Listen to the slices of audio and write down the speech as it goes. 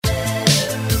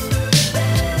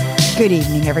Good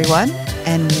evening, everyone,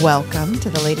 and welcome to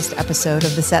the latest episode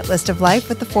of The Set List of Life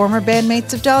with the former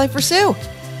bandmates of Dolly for Sue.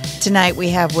 Tonight we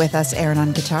have with us Aaron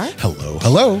on guitar. Hello,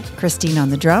 hello. Christine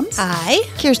on the drums. Hi.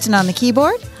 Kirsten on the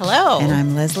keyboard. Hello. And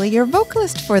I'm Leslie, your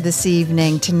vocalist for this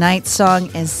evening. Tonight's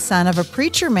song is Son of a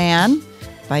Preacher Man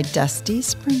by Dusty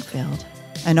Springfield.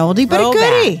 An oldie but a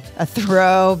goodie. A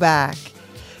throwback.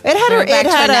 It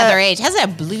had another age. It has a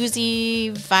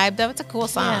bluesy vibe though. It's a cool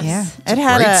song. Yeah. It's a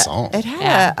great song. It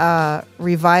had a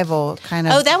revival kind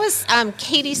of. Oh, that was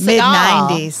Katie Segal.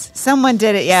 Mid-90s. Someone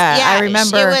did it. Yeah, I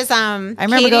remember. She was I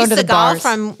remember Katie going to the Segal bars.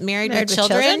 from Married with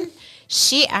Children.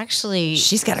 She actually.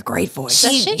 She's got a great voice.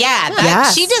 She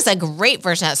does a great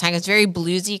version of that song. It's very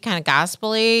bluesy, kind of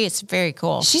gospel-y. It's very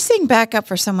cool. She sang backup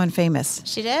for someone famous.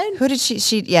 She did? Who did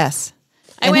she? Yes.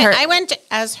 I went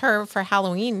as her for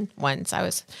Halloween once. I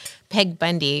was Peg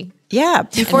Bundy. Yeah,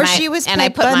 before she was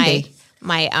Peg Bundy.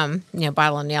 my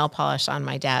bottle of nail polish on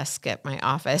my desk at my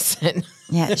office.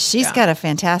 Yeah, she's got a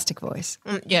fantastic voice.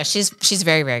 Yeah, she's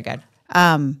very, very good.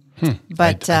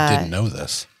 But I didn't know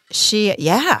this.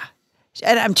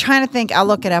 And I'm trying to think. I'll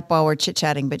look it up while we're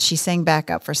chit-chatting, but she sang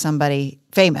backup for somebody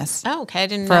famous. Oh, okay. I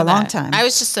didn't know for a long that. time. I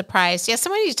was just surprised. Yeah,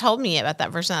 somebody told me about that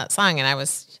version of that song, and I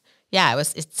was. Yeah,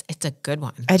 it's a good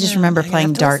one. I just remember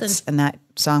playing darts, and that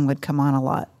song would come on a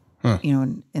lot. You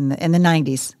know, in the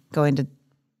 90s, going to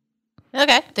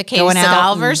the Katie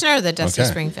Segal version or the Dusty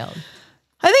Springfield.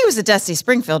 I think it was the Dusty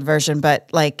Springfield version,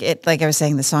 but like I was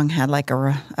saying, the song had like a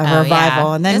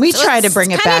revival, and then we tried to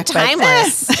bring it back.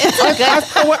 Timeless. I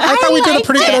thought we did a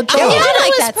pretty good job. I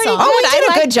like that song. Oh, we did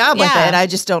a good job with it. I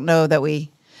just don't know that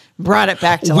we brought it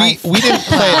back to life. We didn't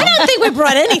play. I don't think we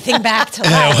brought anything back to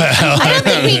life. I don't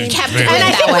think we kept it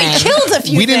that way. We killed a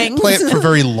few things. We didn't play it for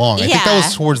very long. I think that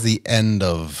was towards the end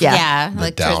of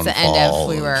like towards the end of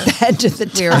we were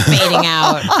fading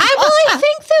out. I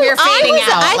think that we were fading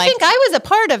out. I think I was a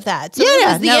part of that. So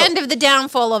it was the end of the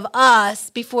downfall of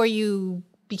us before you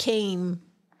became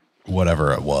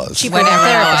whatever it was. Cheaper than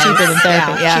therapy.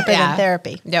 Cheaper than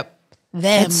therapy. Yep.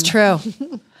 That's true.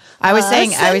 I was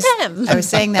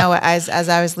saying though, as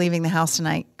I was leaving the house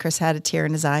tonight, Chris had a tear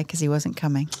in his eye because he wasn't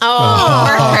coming. Oh,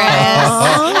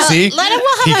 Chris! See, let him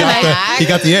have he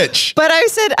got the itch. But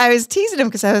I was teasing him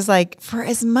because I was like, for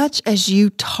as much as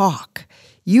you talk,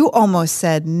 you almost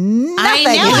said nothing.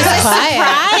 I know. I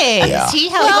was surprised.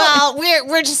 Yeah.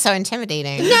 We're just so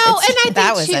intimidating. No, and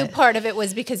I think too, part of it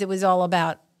was because it was all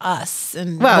about us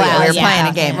and we were playing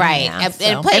a game, right? Yeah,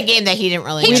 and playing a game that he didn't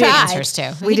really know the answers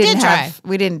to. We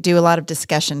didn't do a lot of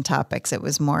discussion topics. It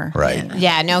was more right.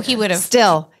 Yeah, no, he would have.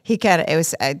 Still, he kind of. It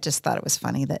was. I just thought it was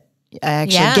funny that I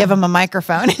actually give him a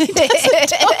microphone. He doesn't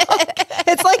talk.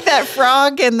 It's like that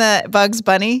frog in the Bugs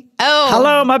Bunny. Oh,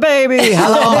 hello, my baby.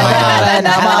 Hello, my darling.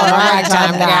 I'm on a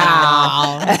ragtime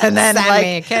girl. And then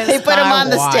they put him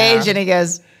on the stage, and he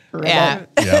goes, right.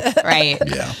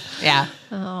 Yeah.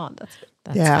 Oh,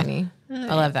 that's funny.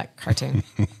 I love that cartoon.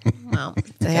 Well,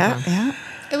 yeah.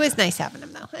 It was nice having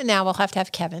him though, and now we'll have to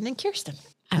have Kevin and Kirsten.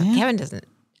 Kevin doesn't.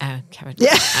 Kevin.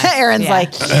 Yeah, Aaron's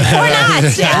like, we're not.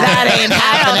 That ain't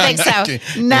happening. I don't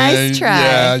think so. Nice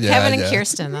try. Kevin and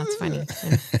Kirsten. That's funny.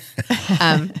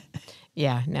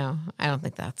 No, I don't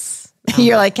think that's.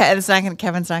 You're like, Kevin's not going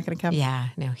to come. Yeah,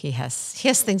 no, he has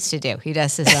things to do. He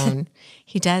does his own.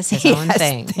 He does his own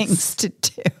thing. Things to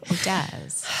do. He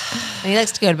does. And he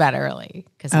likes to go to bed early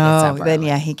because he gets up early.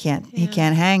 Then he can't. He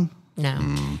can't hang. No,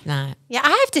 not. Yeah, I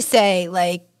have to say,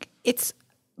 it's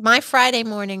my Friday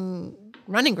morning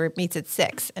running group meets at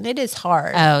 6, and it is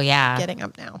hard. Oh yeah, getting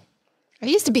up now. It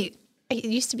used to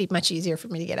be much easier for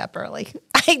me to get up early.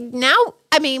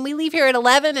 We leave here at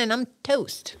 11, and I'm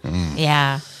toast.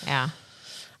 Yeah. I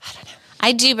don't know.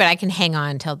 I do, but I can hang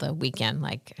on until the weekend.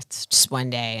 Like it's just one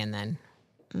day, and then.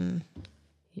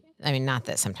 Not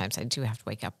that sometimes I do have to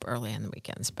wake up early on the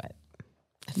weekends, but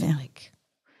I feel like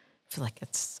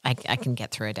it's I can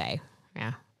get through a day.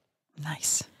 Yeah,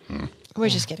 nice. We're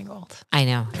just getting old. I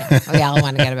know. Yeah. We all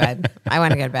want to go to bed. I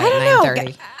want to go to bed at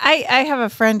 9:30. I have a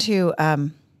friend who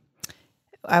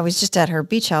I was just at her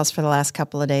beach house for the last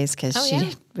couple of days because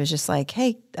she was just like,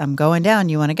 "Hey, I'm going down.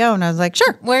 You want to go?" And I was like,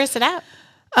 "Sure." Where is it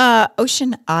at?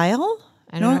 Ocean Isle.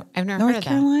 I've never heard of North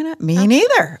Carolina. Me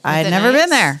neither. I had never been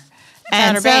there.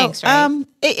 And Outer Banks, right?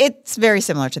 It's very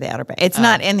similar to the Outer Banks. It's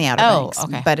not in the Outer Banks,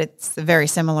 but it's a very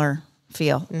similar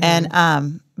feel. Mm-hmm.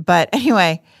 And but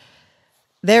anyway,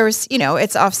 there's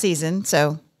it's off season,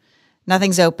 so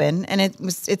nothing's open, and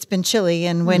it's been chilly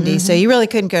and windy, so you really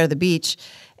couldn't go to the beach.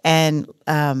 And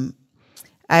I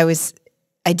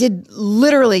did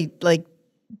literally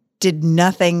did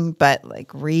nothing but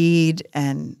read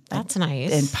and that's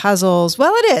nice and puzzles.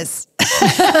 Well, it is.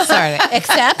 Sort of.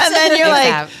 Except. And then you're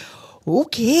like,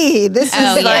 okay, this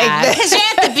is like because you're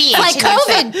at the beach, like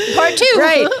COVID part 2,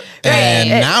 right. And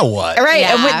now what? Right,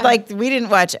 Yeah. and we didn't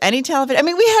watch any television. I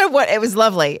mean, we had it was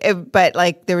lovely, but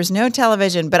like there was no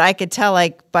television. But I could tell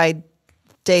like by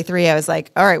day 3, I was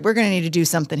like, all right, we're going to need to do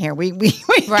something here. We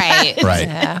Right.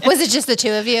 Yeah. Was it just the 2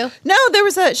 of you? No, there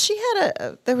was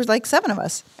there was like 7 of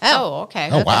us. Oh, okay.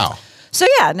 Oh, wow. So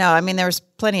yeah, no, I mean there was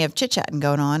plenty of chit chatting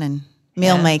going on and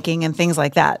meal making and things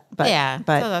like that. But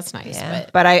so that's nice. Yeah.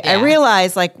 but I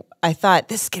realized like. I thought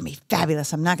this is going to be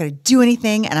fabulous. I'm not going to do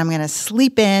anything and I'm going to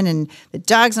sleep in and the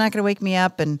dog's not going to wake me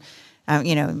up and,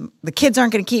 the kids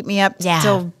aren't going to keep me up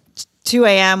till 2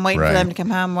 a.m. waiting for them to come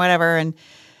home, whatever. And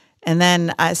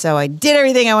then I did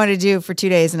everything I wanted to do for 2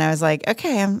 days and I was like,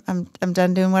 okay, I'm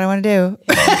done doing what I want to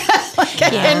do.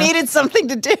 I needed something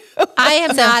to do. I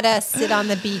am not a sit on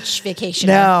the beach vacation.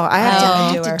 No, I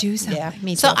have to do something. Yeah,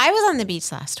 me too. So I was on the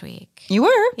beach last week. You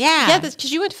were? Yeah.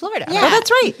 because you went to Florida. Yeah. Oh,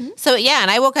 that's right. So yeah,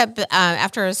 and I woke up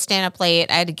after staying up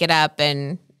late. I had to get up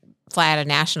and fly out of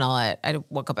National. I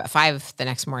woke up at 5 the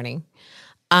next morning.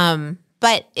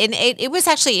 But it was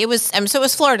so it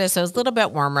was Florida, so it was a little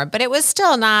bit warmer, but it was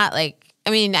still not like, I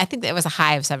mean, I think it was a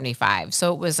high of 75,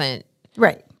 so it wasn't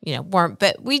right. Warm.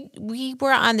 But we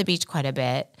were on the beach quite a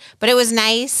bit, but it was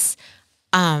nice.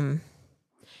 It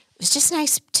was just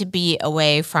nice to be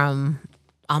away from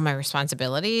all my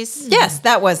responsibilities. Yes,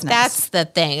 that was nice. That's the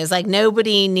thing. It's like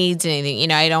nobody needs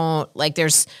anything. I don't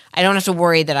have to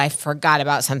worry that I forgot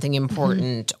about something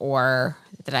important or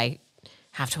that I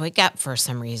have to wake up for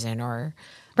some reason or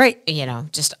right.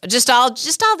 Just all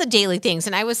the daily things.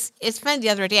 And it's funny, the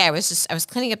other day I was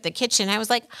cleaning up the kitchen. I was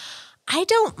like, I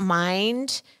don't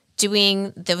mind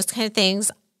doing those kind of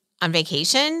things on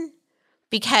vacation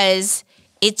because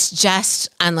it's just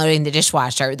unloading the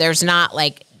dishwasher. There's not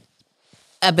like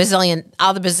all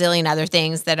the bazillion other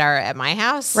things that are at my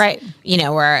house. Right.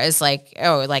 Where it's like,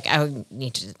 I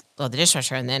need to load the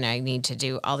dishwasher and then I need to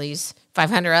do all these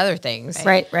 500 other things.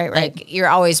 Right. Like you're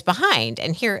always behind.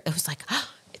 And here it was like,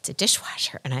 it's a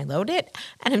dishwasher and I load it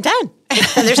and I'm done. And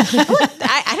I don't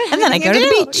have and then I go to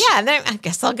the beach. Yeah. And then I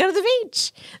guess I'll go to the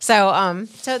beach. So,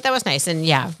 so that was nice. And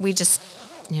yeah, we just,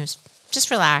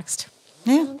 just relaxed.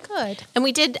 Yeah. Good. And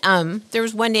we did, there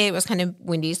was one day it was kind of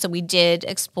windy, so we did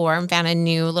explore and found a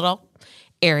new little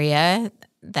area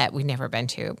that we'd never been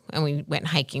to. And we went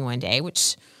hiking one day,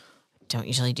 which don't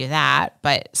usually do that,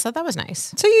 but so that was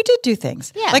nice. So you did do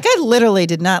things. Yeah. Like I literally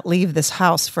did not leave this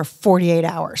house for 48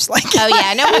 hours. Like Oh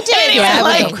yeah, no, we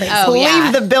did.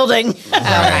 Leave the building.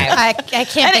 I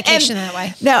can't vacation that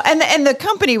way. No, and the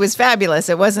company was fabulous.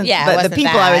 It wasn't the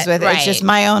people I was with. Right. It's just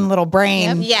my own little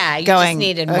brain. Yeah, you going. just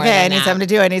needed more okay, than I need that. something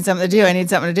to do. I need something to do. I need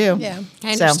something to do. Yeah,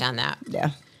 I understand that.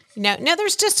 Yeah. No,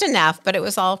 there's just enough, but it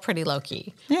was all pretty low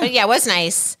key. Yeah. But yeah, it was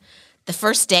nice. The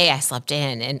first day I slept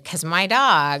in, and because my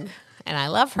dog, and I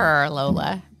love her,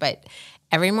 Lola, but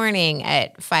every morning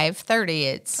at 5:30,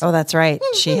 it's Oh, that's right.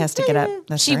 She has to get up.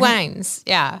 That's she right. whines.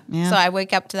 Yeah. So I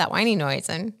wake up to that whining noise,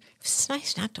 and it's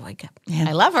nice not to wake up. Yeah.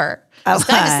 I love her. It's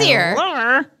glad to see her. love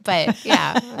her. But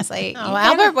yeah, I was like, Oh,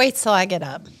 Albert waits till I get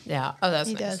up. Yeah. Oh, that's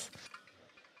He nice. does.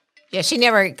 Yeah, she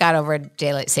never got over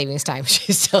daylight savings time.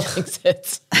 She still thinks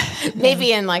it's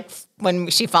maybe in like when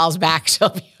she falls back, she'll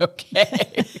be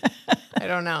okay. I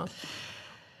don't know.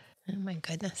 Oh my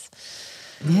goodness.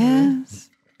 Yes.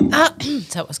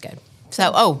 So it was good.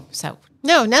 So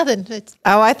No, nothing. It's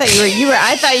Oh, I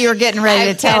thought you were getting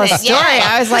ready to tell a story. Yeah.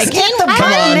 I was like, hit the Come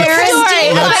button on. there.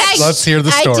 Let's hear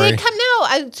the story. I did come.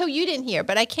 No, so you didn't hear,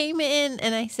 but I came in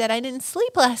and I said I didn't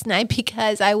sleep last night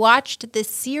because I watched the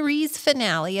series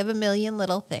finale of A Million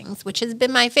Little Things, which has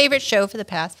been my favorite show for the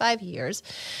past 5 years.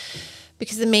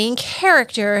 Because the main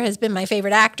character has been my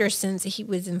favorite actor since he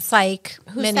was in Psych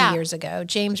many that? years ago,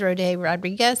 James Roday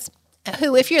Rodriguez,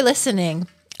 who, if you're listening,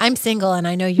 I'm single and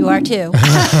I know you are too.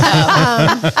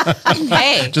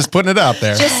 hey, Just putting it out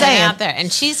there. just saying out there,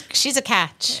 and she's a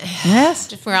catch. Yes.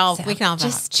 We can all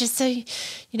just so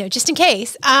just in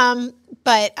case. Yeah,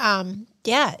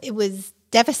 it was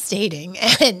devastating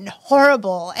and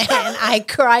horrible, and I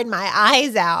cried my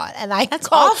eyes out. And That's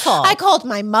awful. I called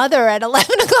my mother at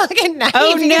 11 o'clock at night.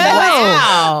 Oh, because no.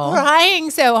 I was crying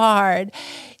so hard.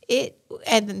 My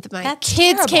That's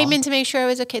kids terrible. came in to make sure I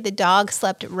was okay. The dog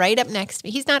slept right up next to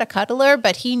me. He's not a cuddler,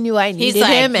 but he knew I needed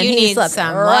like, him, and "You he need slept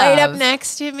some right love." up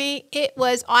next to me.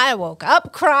 I woke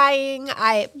up crying.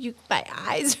 My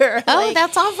eyes are Oh, like,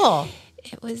 that's awful.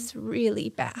 It was really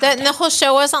bad. The whole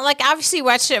show wasn't like, obviously you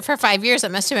watched it for 5 years.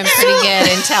 It must have been pretty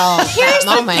good until that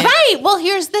moment. Right. Well,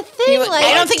 here's the thing.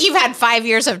 I don't think you've had 5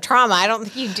 years of trauma. I don't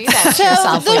think you do that to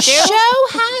yourself. The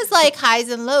show has like highs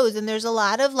and lows, and there's a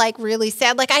lot of like really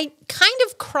sad. Like I kind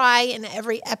of cry in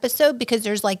every episode because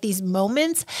there's like these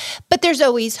moments, but there's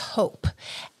always hope.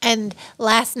 And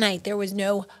last night there was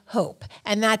no hope,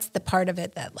 and that's the part of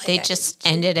it that like they just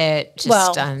ended it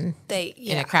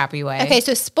in a crappy way. Okay,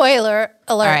 so spoiler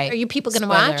alert: Are you people going to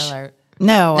watch? Alert.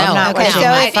 No, I'm not okay, watching so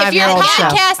my if you're 5-year-old show.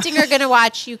 podcasting or going to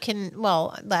watch, you can.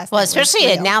 Well,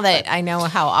 especially now that I know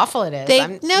how awful it is. They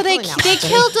killed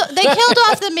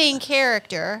off the main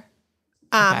character,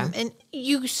 and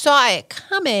you saw it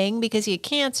coming because he had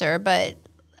cancer, but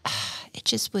it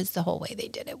just was the whole way they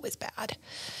did it was bad.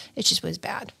 It just was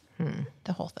bad.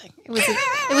 The whole thing. It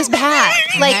was bad.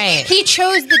 Like he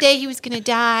chose the day he was going to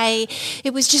die.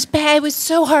 It was just bad. It was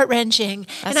so heart-wrenching.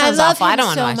 And I love him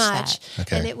so much.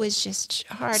 Okay. And it was just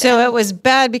hard. So it was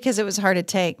bad because it was hard to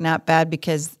take, not bad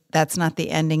because that's not the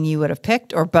ending you would have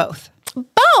picked, or both?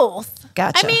 Both.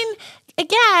 Gotcha. I mean,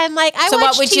 again, like I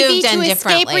watch TV to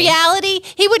escape reality.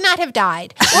 He would not have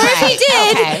died, or if he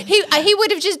did, he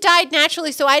would have just died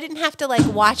naturally. So I didn't have to like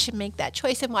watch him make that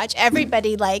choice and watch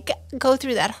everybody like go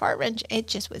through that heart wrench. It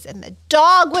just was, and the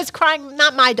dog was crying.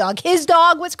 Not my dog. His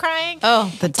dog was crying.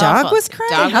 Oh, the dog was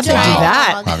crying. How'd they do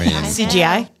that? I mean,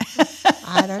 CGI.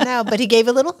 I don't know, but he gave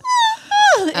a little.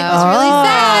 It was really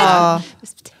sad.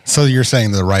 So you're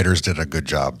saying the writers did a good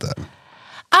job then?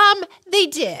 They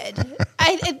did.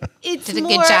 It's did a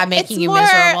good job making you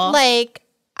miserable. Like,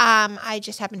 I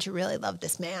just happen to really love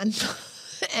this man,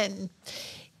 and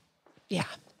yeah,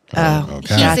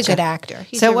 he's a good actor.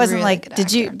 He's so it wasn't really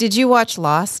like did you watch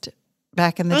Lost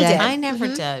back in the day? I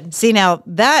never did. See, now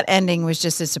that ending was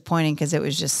just disappointing because it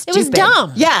was just stupid. It was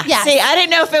dumb. Yeah. Yes. See, I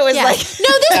didn't know if it was like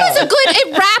no. This was a good.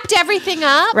 It wrapped everything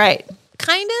up, right,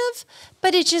 kind of,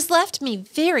 but it just left me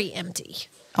very empty.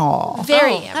 Oh,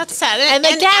 very empty. That's sad. And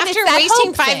again, after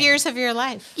wasting 5 years of your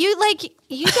life, you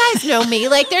guys know me.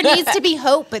 Like there needs to be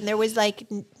hope, and there was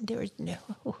no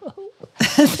hope.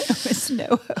 there was no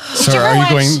hope. So are you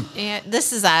going? Yeah,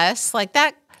 This Is Us, like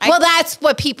that. Well, that's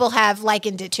what people have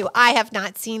likened it to. I have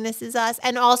not seen This Is Us.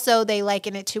 And also they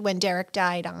liken it to when Derek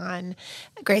died on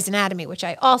Grey's Anatomy, which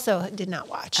I also did not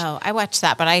watch. Oh, I watched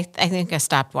that, but I think I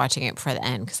stopped watching it before the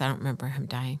end because I don't remember him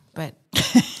dying. But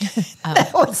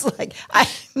that was like,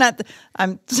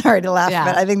 I'm sorry to laugh,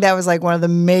 but I think that was like one of the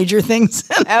major things.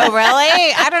 Oh,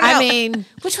 really? I don't know. I mean,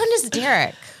 which one is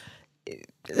Derek?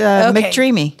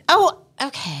 McDreamy. Oh,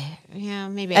 okay. Yeah,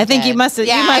 maybe. I think you must have.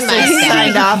 You must have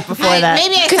signed off before that.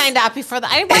 Maybe I signed off before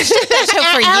that. I watched that show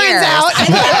for years.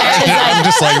 I'm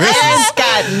just like this. Aaron's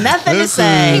got nothing to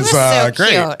say. He was so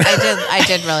great. cute. I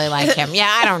did really like him.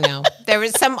 Yeah, I don't know. There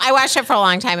was some. I watched it for a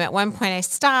long time. At one point, I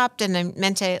stopped and I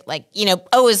meant to it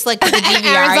was like the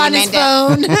DVR. Aaron's on his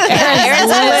phone.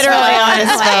 Aaron's literally on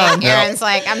his phone. Aaron's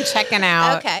like, I'm checking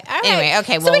out. Okay. All right. Anyway,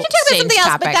 okay. So we can talk about something else,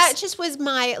 topics. but that just was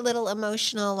my little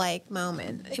emotional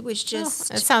moment. It was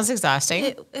just. It sounds exhausting.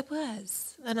 It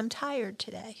was, and I'm tired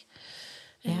today.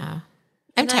 Yeah,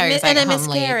 I'm tired. I got home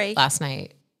late last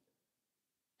night.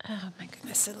 Oh my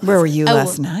goodness! Where were you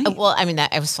last night? Well, I mean,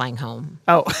 I was flying home.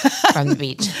 Oh, from the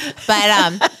beach.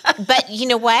 But you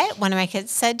know what? One of my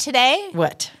kids said today.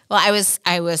 What? Well,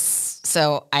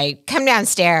 so I come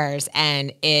downstairs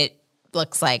and it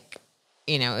looks like,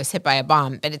 it was hit by a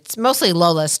bomb, but it's mostly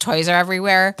Lola's toys are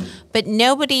everywhere, but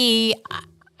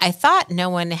I thought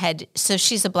no one had, so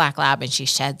she's a black lab and she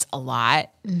sheds a lot.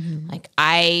 Mm-hmm. Like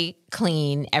I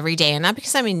clean every day, and not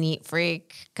because I'm a neat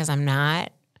freak, because I'm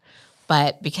not,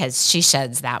 but because she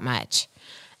sheds that much.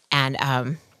 And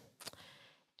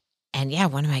yeah,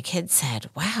 one of my kids said,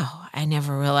 "Wow, I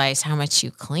never realized how much you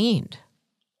cleaned."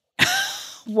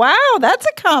 Wow, that's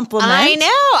a compliment. I know.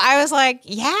 I was like,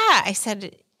 "Yeah." I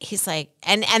said, he's like,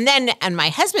 and my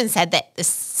husband said that the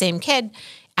same kid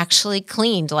actually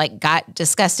cleaned, like got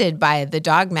disgusted by the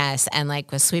dog mess and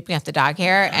like was sweeping up the dog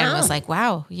hair and was like,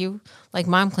 "Wow, you like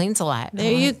mom cleans a lot."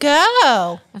 There you go.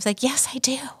 I was like, "Yes, I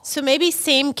do." So maybe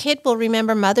same kid will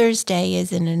remember Mother's Day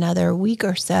is in another week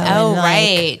or so. Oh, and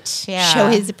right. Yeah. Show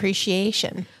his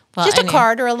appreciation. Well, just a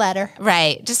card or a letter.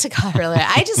 Right. Just a card or a letter.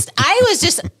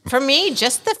 For me,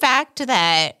 just the fact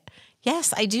that,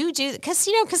 yes, I do, because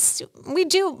we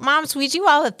do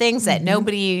all the things that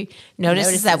nobody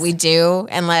notices that we do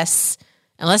unless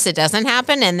it doesn't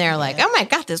happen, and they're like, "Oh my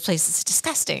God, this place is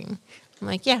disgusting." I'm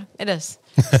like, "Yeah, it is."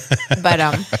 But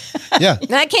yeah.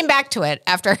 Then I came back to it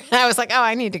after I was like, "Oh,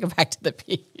 I need to go back to the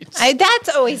beach."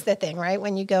 That's always the thing, right?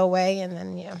 When you go away and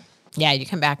then yeah, you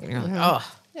come back and you're like,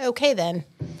 "Oh, okay then."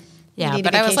 Yeah,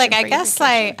 but I was like, I guess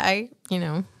I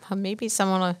maybe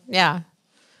someone will, at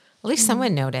least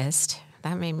someone noticed.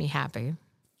 That made me happy.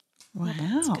 Wow.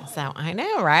 So I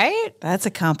know, right? That's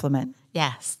a compliment.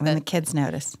 Yes. When the kids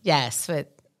notice. Yes,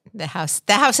 but the house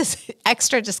is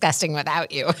extra disgusting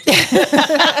without you. Like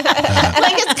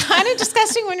it's kind of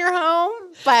disgusting when you're home,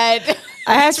 but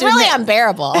it's really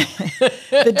unbearable.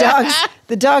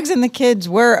 The dogs and the kids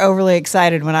were overly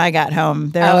excited when I got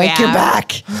home. They're like, "You're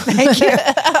back. Thank you."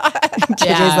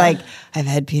 JJ's like, "I've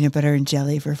had peanut butter and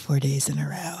jelly for 4 days in a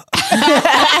row."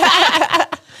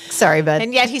 Sorry, bud.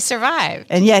 And yet he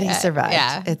survived.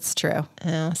 Yeah. It's true.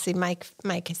 Oh, see, Mike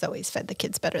has always fed the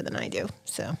kids better than I do.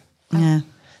 So yeah.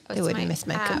 They wouldn't miss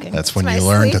my cooking. That's when you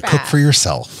learn to cook for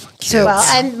yourself. Kids. So,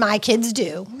 and my kids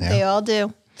do. Yeah. They all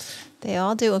do. They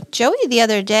all do. Joey the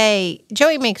other day,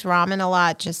 Joey makes ramen a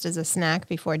lot just as a snack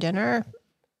before dinner.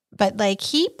 But like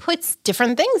he puts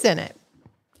different things in it.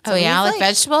 So like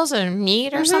vegetables or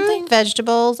meat or something?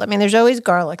 Vegetables. I mean, there's always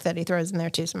garlic that he throws in there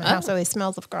too. So my house always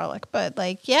smells of garlic. But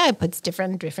like, he puts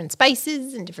different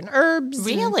spices and different herbs.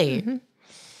 Really?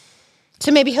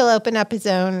 So maybe he'll open up his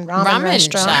own ramen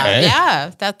restaurant. Okay.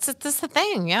 Yeah, that's the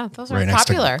thing. Yeah, those are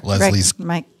popular. Leslie's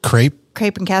Mike. crepe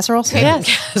and casseroles. Crepe and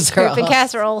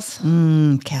casseroles. Casseroles.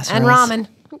 And ramen.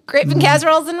 Crepe and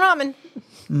casseroles and ramen.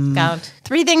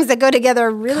 Three things that go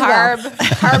together really well.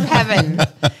 Carb heaven.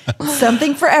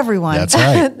 Something for everyone. That's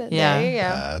right. There you go.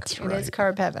 That's right. It is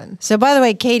carb heaven. So, by the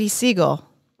way, Katie Siegel,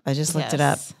 I just looked it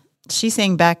up. She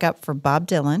sang backup for Bob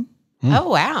Dylan. Oh,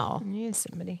 wow. He's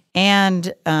somebody. And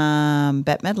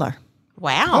Bette Midler.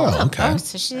 Wow. Oh, okay.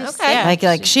 So she's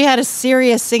Like she had a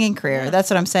serious singing career. That's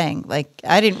what I'm saying. Like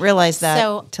I didn't realize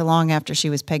that till long after she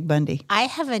was Peg Bundy. I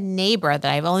have a neighbor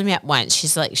that I've only met once.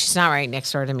 She's not right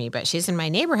next door to me, but she's in my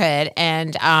neighborhood,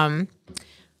 and I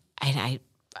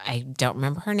don't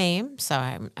remember her name, so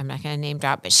I'm not going to name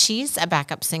drop. But she's a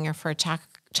backup singer for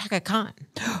Chaka Khan.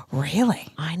 Really?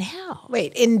 I know.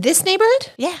 Wait, in this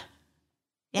neighborhood? Yeah.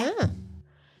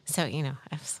 So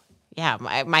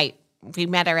we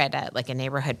met her at a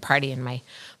neighborhood party, and my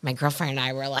girlfriend and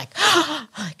I were like,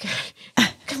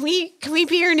 can we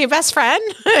be your new best friend?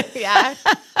 Yeah.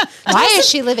 Why is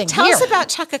she living Tell here? us about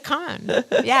Chaka Khan.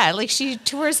 Yeah, like she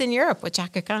tours in Europe with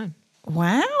Chaka Khan.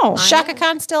 Wow. Chaka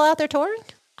Khan still out there touring?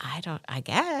 I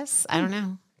guess. I don't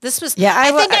know. This was,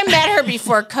 I think I met her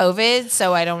before COVID,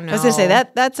 so I don't know. I was going to say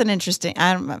that's an interesting,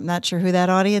 I'm not sure who that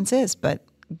audience is, but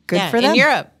good for them. In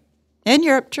Europe. In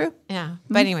Europe, true. Yeah.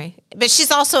 But anyway, but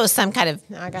she's also some kind of,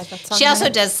 I got that song she also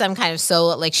does some kind of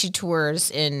solo, like she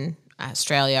tours in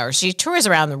Australia, or she tours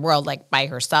around the world like by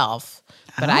herself.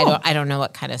 But I don't know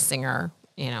what kind of singer,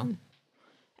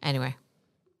 Anyway.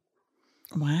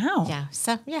 Wow. Yeah.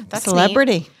 So that's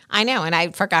celebrity. Neat. I know, and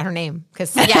I forgot her name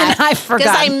because I forgot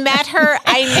because I met her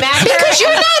because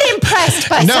you're not impressed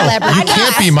by celebrity. You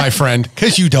can't be my friend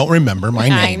because you don't remember my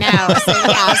name. I know.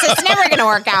 So it's never going to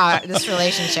work out, this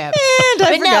relationship. And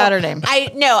I forgot her name.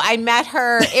 I met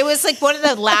her. It was like one of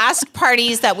the last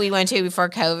parties that we went to before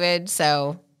COVID.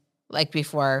 So this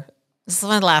is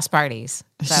one of the last parties.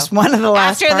 So just one of the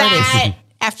last parties.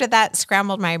 After that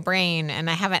scrambled my brain, and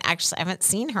I haven't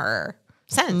seen her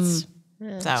since.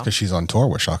 So because she's on tour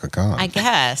with Chaka Khan, I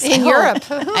guess in Europe.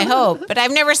 I hope, but I've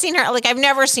never seen her. Like I've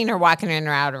never seen her walking in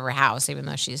or out of her house, even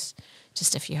though she's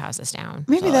just a few houses down.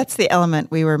 Maybe that's the element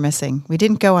we were missing. We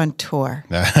didn't go on tour.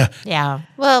 Yeah.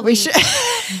 Well, we should.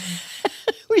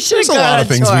 We should. There's a lot of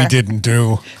things we didn't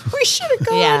do. We should have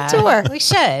gone on tour. We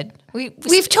should.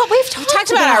 We've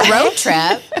talked about our road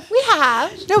trip. We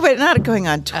have. No, but not going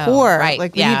on tour. Oh, right.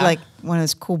 Like we need like one of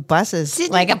those cool buses.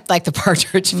 Like the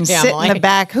Partridge Family. Sit in the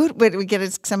back. We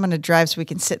get someone to drive so we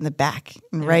can sit in the back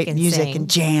and write music and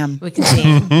jam. We can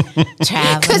sing.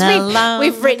 Traveling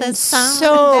we've written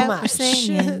so much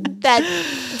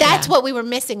that's what we were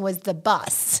missing was the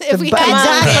bus. If we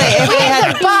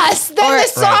had the bus, then the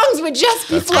songs would just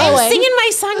be flowing. I'm singing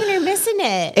my song and you're missing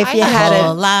it. If you had a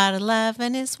whole lot of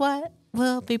loving is what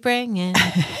we'll be bringing.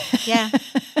 Yeah.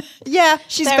 Yeah,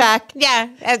 she's back. Yeah.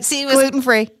 See, it was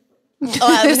gluten-free.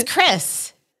 Oh, it was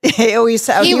Chris. He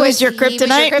was your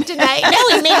kryptonite.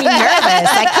 No, he made me nervous.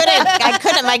 I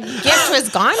couldn't. My gift was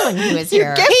gone when he was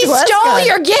here. He stole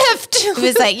your gift. He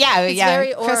was like, it's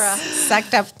very aura. Chris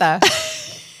sucked up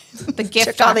the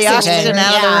gift. Took all the oxygen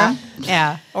out of the room.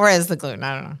 Yeah. Or is the gluten?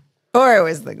 I don't know. Or it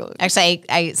was the gluten. Actually,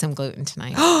 I ate some gluten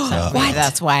tonight. So maybe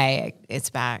that's why it's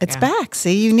back. It's back.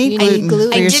 See, you need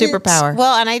gluten for your superpower.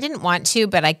 Well, and I didn't want to,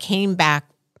 but I came back.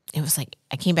 It was like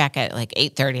I came back at like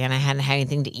 8:30 and I hadn't had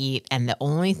anything to eat. And the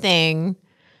only thing,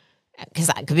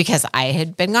 because I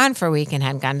had been gone for a week and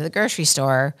hadn't gone to the grocery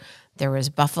store, there was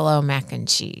buffalo mac and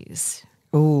cheese.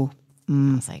 Ooh.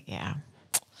 I was like, yeah.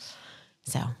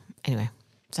 So anyway,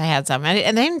 so I had some,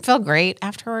 and they didn't feel great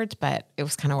afterwards, but it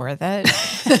was kind of worth it.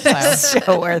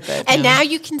 So worth it. And now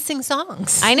you can sing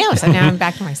songs. I know. So now I'm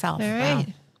back to myself. All right.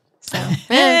 Wow.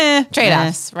 So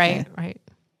trade-offs, right? Right.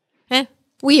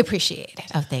 We appreciate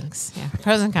it. Oh, thanks. Yeah.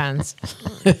 Pros and cons.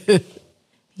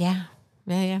 Yeah.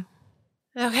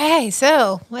 Okay,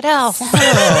 so what else?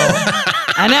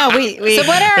 I know we. So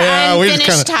what are we unfinished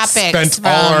just topics? spent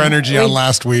all our energy on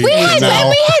last week. We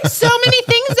had so many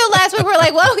things though last week. We're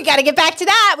like, well, we got to get back to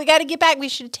that. We got to get back. We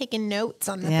should have taken notes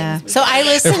on the things. So I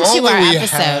listened to our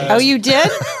episode. Oh, you did?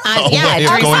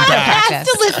 Yeah, going back. Podcast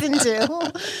to listen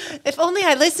to. If only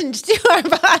I listened to our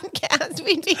podcast,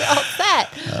 we'd be all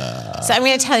set. So I'm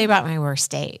going to tell you about my worst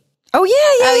date. Oh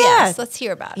yeah. Yes, let's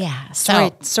hear about it. Yeah.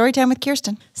 Story time with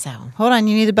Kirsten. So hold on,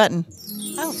 you need a button.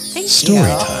 Oh, thank you. Story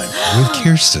time with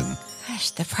Kirsten.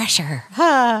 Gosh, the pressure.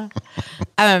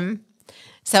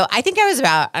 So I think I was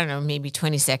about, I don't know, maybe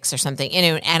 26 or something.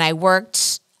 And I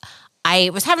worked, I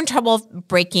was having trouble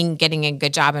getting a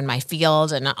good job in my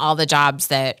field, and all the jobs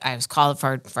that I was called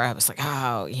for I was like,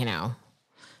 oh,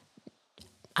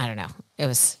 I don't know. It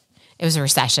was a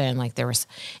recession. Like there was,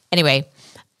 anyway.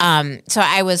 So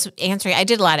I was answering, I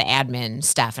did a lot of admin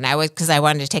stuff, and because I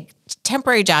wanted to take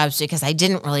temporary jobs because I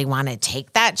didn't really want to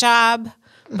take that job,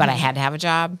 but I had to have a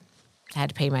job. I had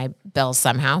to pay my bills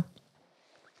somehow.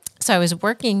 So I was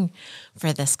working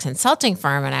for this consulting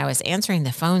firm, and I was answering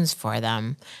the phones for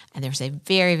them. And there was a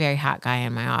very, very hot guy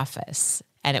in my office,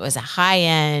 and it was a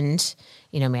high-end,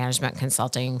 management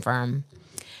consulting firm.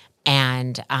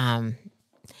 And,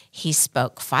 he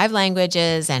spoke 5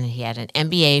 languages, and he had an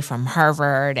MBA from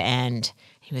Harvard, and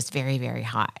he was very, very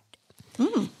hot.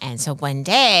 And so one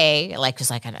day, it was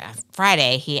like on a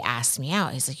Friday, he asked me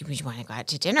out. He's like, "Would you want to go out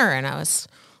to dinner?" And I was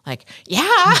like, "Yeah."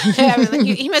 I was like,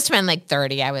 he must have been like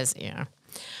 30. I was,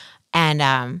 and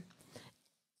I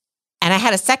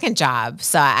had a second job,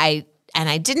 so I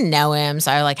didn't know him, so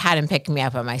I had him pick me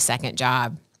up at my second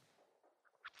job.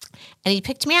 And he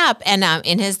picked me up, and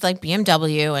in his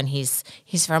BMW, and he's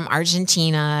from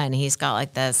Argentina, and he's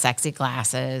got the sexy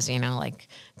glasses,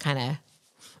 kind of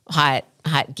hot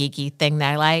geeky thing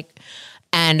that I like.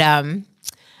 And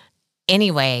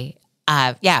anyway,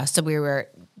 so we were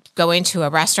going to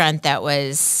a restaurant that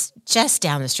was just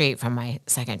down the street from my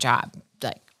second job,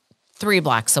 3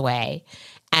 blocks away.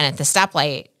 And at the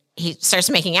stoplight, he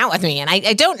starts making out with me, and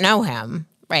I don't know him,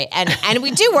 right? And we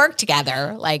do work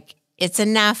together, it's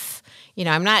enough.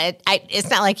 I'm not.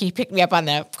 It's not like he picked me up on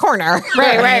the corner.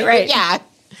 Right. Yeah.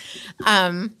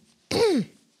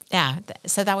 Yeah.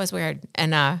 So that was weird.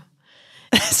 And Wow.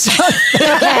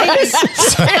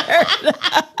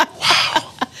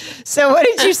 So what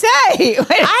did you say?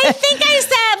 I think I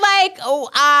said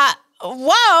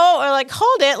whoa, or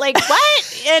hold it,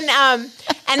 what?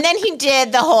 And then he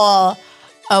did the whole,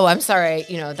 oh, I'm sorry.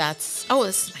 This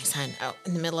is my son. Oh,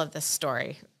 in the middle of this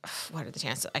story. What are the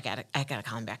chances? I gotta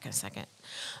call him back in a second.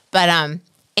 But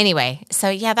anyway, so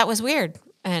yeah, that was weird.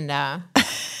 And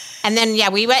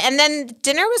then we went, and then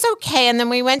dinner was okay, and then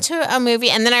we went to a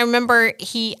movie, and then I remember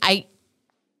he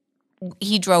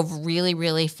drove really,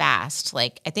 really fast. I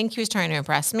think he was trying to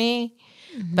impress me,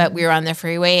 but we were on the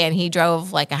freeway, and he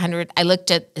drove 100. I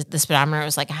looked at the speedometer; it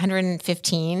was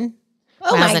 115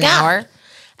 miles an hour. And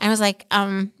I was like,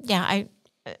 yeah,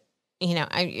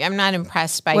 I'm not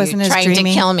impressed by you trying to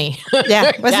kill me.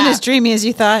 Yeah. Wasn't as dreamy as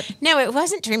you thought. No, it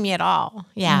wasn't dreamy at all.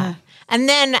 Yeah. And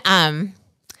then, and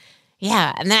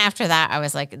then after that, I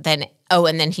was like, and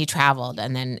then he traveled.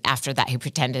 And then after that, he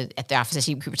pretended at the office,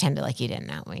 he pretended like he didn't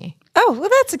know me. Oh, well,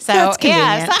 that's convenient.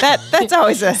 Yeah, that's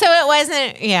always a. So it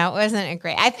wasn't a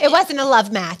great. It wasn't a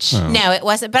love match. Oh. No, it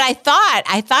wasn't. But I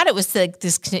thought it was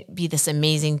this could be this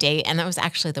amazing date, and that was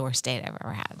actually the worst date I've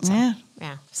ever had. So,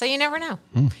 yeah. So you never know.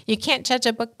 You can't judge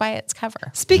a book by its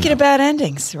cover. Speaking of bad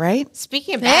endings, right?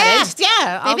 Speaking of bad endings,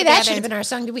 maybe that should have been our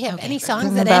song. Do we have any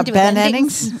songs that about end with bad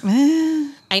endings?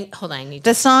 Hold on. I need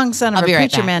The song "Son of a be right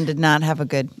Preacher back. Man" did not have a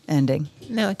good ending.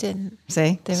 No, it didn't.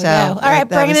 See, There we go. All right,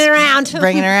 bringing it around.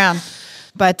 Bringing it around.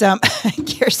 But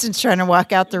Kirsten's trying to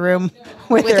walk out the room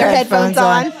with her headphones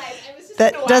on.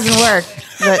 That doesn't work.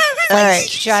 But, all right.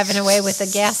 Driving away with the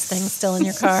gas thing still in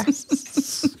your car.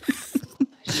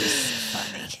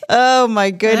 Oh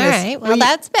my goodness. All right. Well,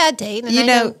 that's a bad date.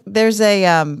 And there's a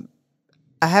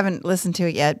I haven't listened to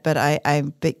it yet, but I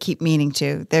keep meaning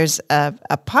to. There's a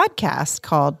podcast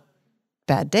called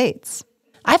Bad Dates.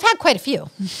 I've had quite a few.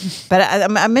 But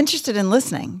I'm interested in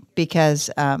listening because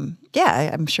I'm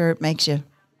sure it makes you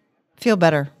feel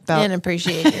better about And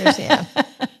appreciate yours, yeah.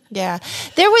 Yeah.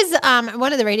 There was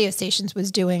one of the radio stations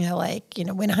was doing a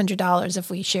win $100 if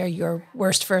we share your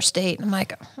worst first date. And I'm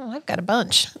like, I've got a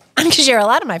bunch. I can share a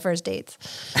lot of my first dates.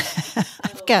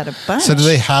 I've got a bunch. So do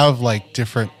they have like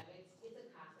different?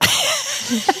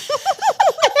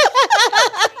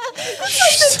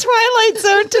 It's the Twilight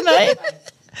Zone tonight.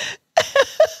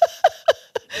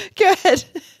 Go ahead.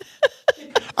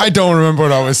 I don't remember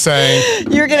what I was saying.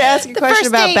 You were going to ask a question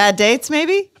about bad dates,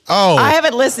 maybe? Oh. I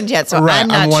haven't listened yet, so right. I'm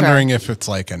not sure. I'm wondering if it's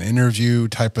like an interview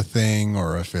type of thing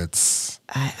or if it's...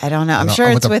 I don't know. I'm sure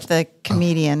it's with a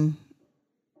comedian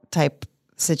type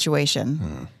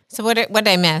situation. So what did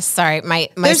I miss? Sorry, my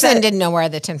son didn't know where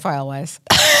the tinfoil was.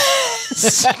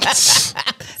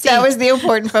 That was the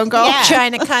important phone call? Yeah.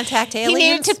 Trying to contact aliens. He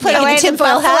needed to put away the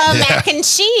buffalo mac and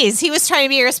cheese. He was trying to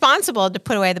be irresponsible to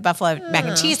put away the buffalo mac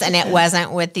and cheese, and it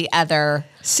wasn't with the other,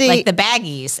 like the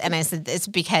baggies. And I said, it's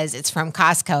because it's from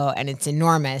Costco, and it's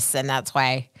enormous, and that's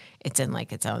why it's in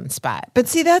like its own spot. But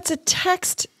see, that's a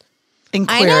text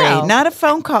inquiry, not a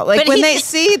phone call. Like when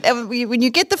when you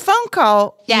get the phone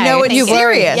call, you know it's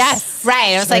serious. Yes,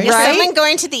 right. I was like, is someone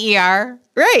going to the ER?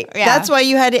 Right. Yeah. That's why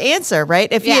you had to answer,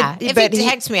 right? If he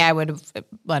texted me, I would have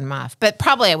let him off. But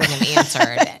probably I wouldn't have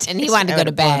answered. And he wanted to go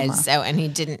to bed. And he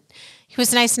didn't. He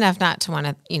was nice enough not to want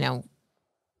to,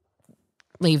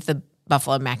 leave the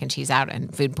buffalo mac and cheese out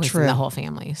and food poison the whole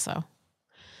family. So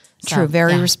true.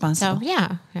 Very responsible. So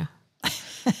yeah.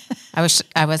 I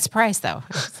was surprised though.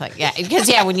 It's like,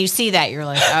 because when you see that, you're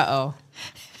like, uh-oh.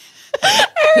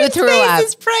 Who threw up?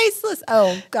 Is priceless.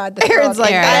 Oh God, Aaron's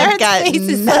like, I've got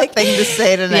nothing to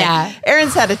say tonight. Yeah,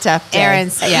 Aaron's had a tough day. You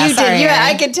did.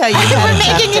 I can tell you. We're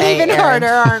making it even harder,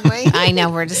 aren't we? I know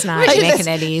we're just not making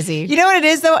it easy. You know what it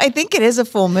is though? I think it is a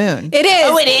full moon. It is.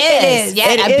 Oh, it is.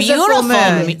 Yeah, a beautiful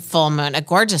full moon, a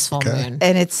gorgeous full moon,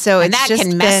 and it's that just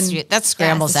can mess you. That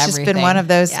scrambles everything. It's just been one of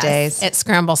those days. It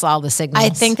scrambles all the signals. I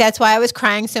think that's why I was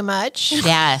crying so much.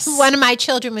 Yes. One of my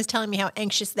children was telling me how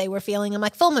anxious they were feeling. I'm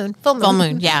like, full moon.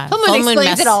 Yeah. Full moon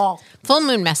explains it all. Full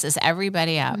moon messes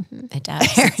everybody up. It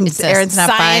does. Aaron's not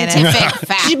buying it. Scientific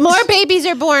fact. More babies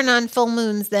are born on full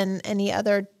moons than any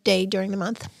other day during the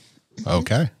month.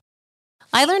 Okay.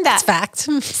 I learned that. It's fact.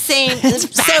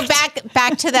 So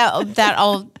back to that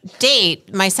old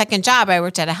date, my second job, I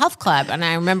worked at a health club, and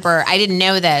I remember I didn't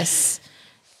know this.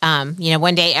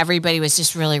 One day everybody was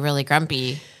just really, really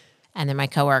grumpy, and then my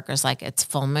coworker was like, "It's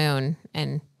full moon,"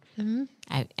 and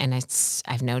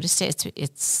I've noticed it.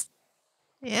 It's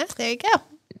yeah. There you go.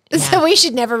 Yeah. So we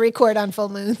should never record on full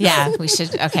moon. Yeah, we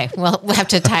should. Okay, we'll have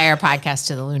to tie our podcast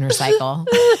to the lunar cycle,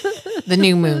 the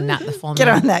new moon, not the full moon. Get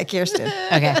on that, Kirsten.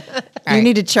 Okay, you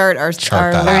need to chart our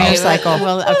lunar cycle.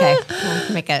 We'll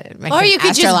make an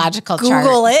astrological just chart.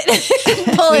 Google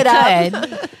it, pull it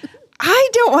up. I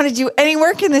don't want to do any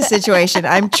work in this situation.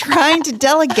 I'm trying to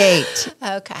delegate.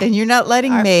 Okay. And you're not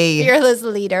letting me. Fearless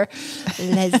leader,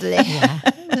 Leslie.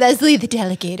 Leslie the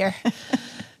delegator.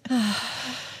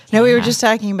 No, we were just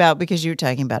talking about, because you were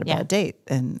talking about a bad date.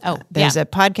 And there's a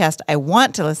podcast I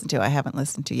want to listen to, I haven't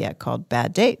listened to yet, called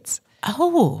Bad Dates.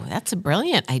 Oh, that's a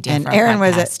brilliant idea. And for a Aaron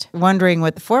podcast. was wondering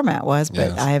what the format was,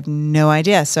 but I have no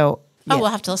idea. So, we'll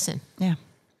have to listen. Yeah.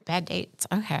 Bad dates.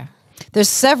 Okay. There's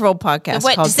several podcasts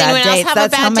called does Bad anyone Dates. else have a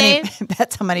bad date?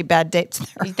 That's how many bad dates there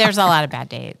are. There's a lot of bad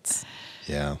dates.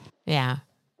 Yeah. Yeah.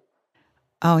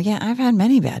 Oh, yeah. I've had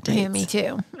many bad dates. Yeah, me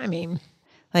too. I mean,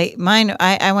 like mine,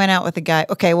 I went out with a guy.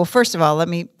 Okay, well, first of all, let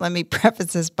me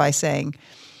preface this by saying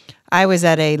I was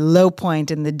at a low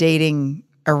point in the dating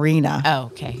arena. Oh,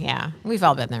 okay. Yeah. We've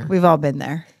all been there. We've all been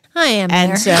there. I am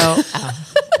and there. so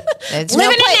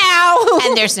living it now.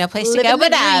 And there's no place to go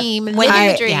but up. When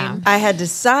you dream. I had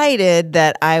decided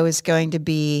that I was going to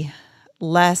be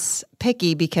less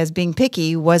picky, because being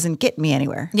picky wasn't getting me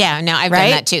anywhere. Yeah, no, I've done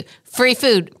that too. Free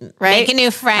food, right? Make a new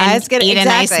friend, eat a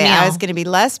nice meal. I was going to be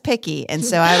less picky, and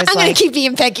so I was I'm going to keep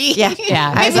being picky. Yeah.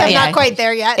 Maybe I'm not quite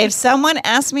there yet. If someone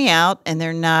asks me out and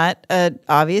they're not an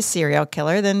obvious serial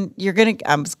killer, then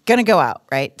I'm going to go out,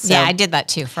 right? So, yeah, I did that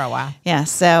too for a while. Yeah,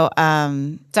 so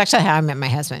it's actually how I met my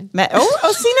husband. See, no,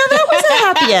 that was a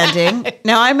happy ending.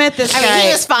 No, I met this guy. I mean,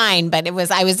 he was fine, but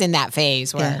I was in that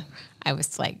phase where I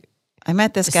was like, I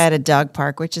met this guy at a dog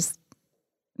park, which is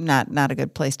not a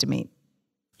good place to meet.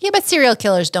 Yeah, but serial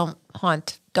killers don't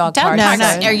haunt dog parks.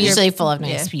 No, they're usually full of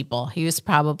nice people. He was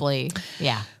probably,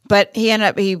 But he ended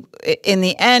up, in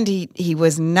the end, he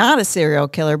was not a serial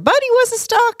killer, but he was a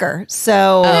stalker.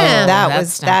 So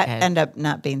that ended up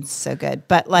not being so good.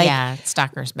 But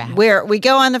stalker's bad. We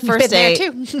go on the first date.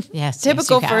 There too. Yes,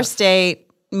 typical first date.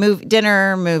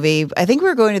 Dinner, movie. I think we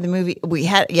were going to the movie. We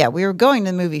were going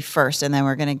to the movie first, and then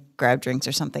we are going to grab drinks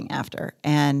or something after.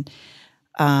 And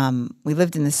we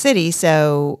lived in the city,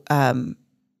 so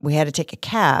we had to take a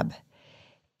cab.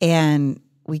 And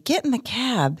we get in the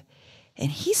cab,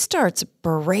 and he starts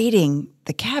berating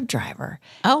the cab driver.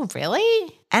 Oh, really?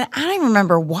 And I don't even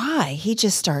remember why. He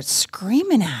just starts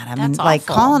screaming at him and That's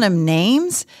awful. calling him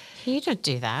names. He didn't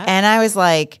do that. And I was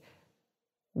like,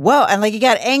 whoa. And he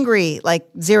got angry,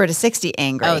 0 to 60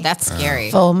 angry. Oh, that's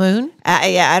scary. Full moon?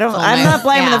 I'm not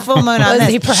blaming the full moon on Was this.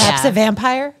 he perhaps a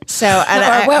vampire? So,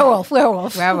 or werewolf.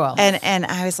 And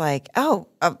I was like,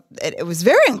 it was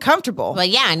very uncomfortable. Well,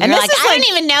 yeah. And you're like, I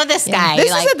don't even know this guy. This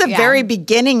is at the very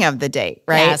beginning of the date,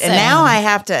 right? Yeah, and now I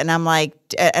have to, and I'm like,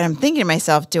 and I'm thinking to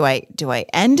myself, do I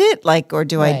end it? Or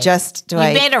do I just, You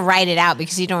better write it out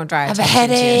because you don't draw have a attention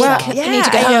to headache. yourself. Well, You yeah, need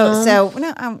to go home.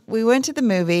 So we went to the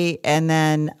movie, and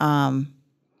then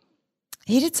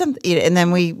he did something, and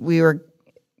then we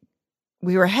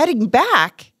were heading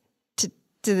back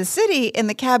to the city in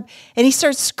the cab, and he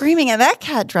starts screaming at that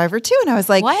cab driver too. And I was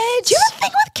like, What? do you have a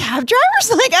thing with cab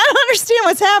drivers? I don't understand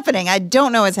what's happening. I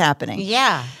don't know what's happening.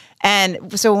 Yeah.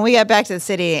 And so when we got back to the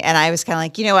city, and I was kind of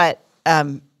like, you know what?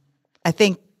 I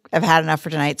think I've had enough for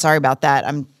tonight. Sorry about that.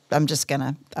 I'm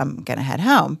gonna head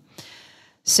home.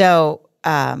 So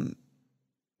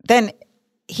then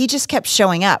he just kept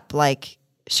showing up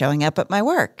at my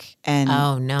work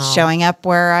and showing up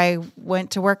where I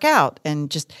went to work out,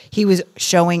 and he was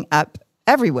showing up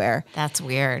everywhere. That's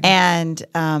weird. And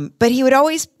but he would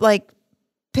always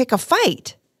pick a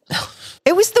fight.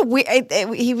 It was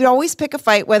he would always pick a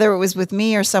fight, whether it was with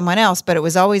me or someone else, but it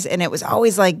was always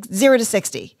 0 to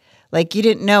 60. You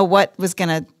didn't know what was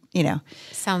gonna,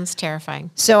 Sounds terrifying.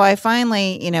 So I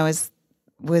finally,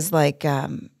 was like,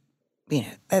 I'm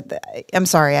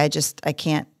sorry, I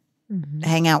can't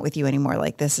hang out with you anymore.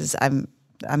 I'm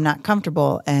not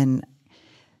comfortable. And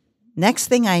next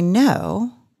thing I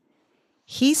know,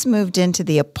 he's moved into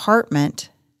the apartment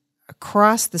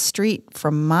across the street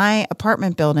from my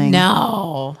apartment building.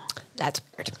 No. That's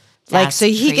weird. That's so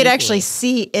he could creepy. actually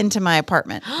see into my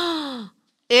apartment.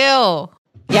 Ew.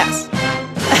 Yes.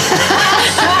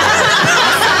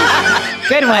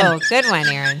 Good one. Oh, good one,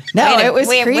 Aaron. No, it was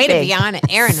way creepy. to be on it.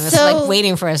 Aaron was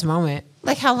waiting for his moment.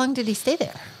 How long did he stay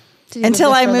there?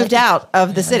 Until I moved out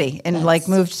of the city and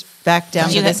moved back down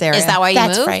to this area. Is that why you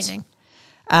That's moved? frightening.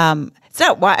 It's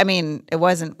not why. I mean, it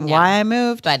wasn't why I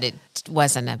moved, But it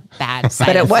wasn't a bad side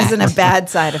but it effect. wasn't a bad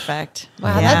side effect.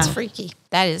 Wow, Yeah. that's freaky.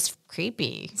 That is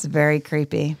creepy. It's very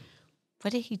creepy.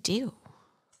 What did he do?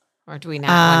 Or do we not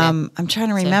want I'm trying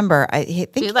to remember. I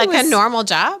think to do he a normal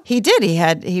job? He did.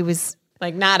 He was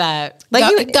Not a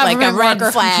government a red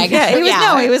worker. flag.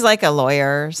 Yeah, he was like a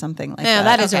lawyer or something like Yeah,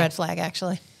 that. that is a red flag,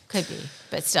 actually. Could be.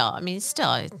 But still, it's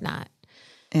not.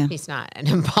 Yeah. He's not an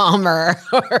embalmer.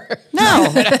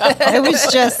 No, it was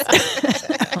just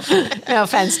No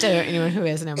offense to anyone who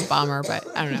is an embalmer, but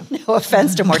I don't know. no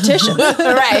offense to morticians.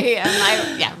 Right.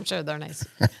 I'm sure they're nice.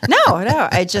 No.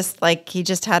 I just he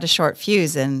just had a short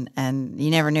fuse, and you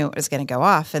never knew it was going to go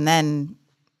off, and then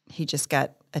he just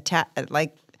got attacked.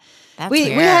 That's we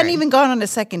weird. hadn't even gone on a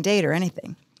second date or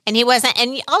anything. And he wasn't.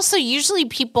 And also, usually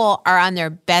people are on their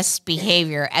best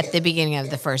behavior at the beginning of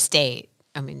the first date.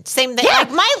 Same thing. Yeah.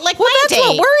 My Well, my that's date.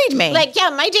 what worried me.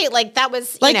 My date. That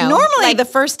was normally the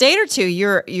first date or two,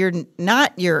 you're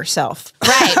not yourself.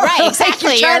 Right,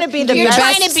 exactly. You're trying to be you're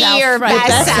trying to be your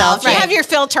best self. You right. have your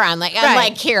filter on.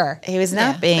 I'm here. He was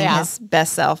not being his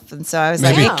best self, and so I was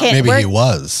Maybe, like, I can't. maybe he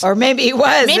was. Or maybe he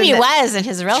was. Maybe he was, and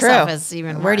his real self is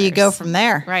even worse. Where do you go from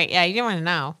there? Right. Yeah, you don't want to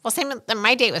know. Well, same with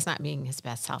my date was not being his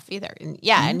best self either. And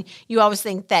and you always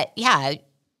think that,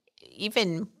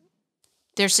 even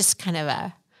there's just kind of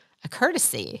a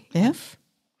courtesy. Yeah.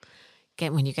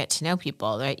 When you get to know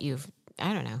people, right?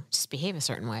 I don't know, just behave a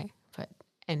certain way.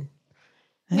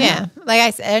 Yeah. Like I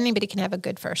said, anybody can have a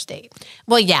good first date.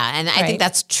 Well, yeah, and I Right. think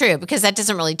that's true because that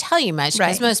doesn't really tell you much.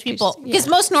 Because Right.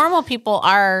 most normal people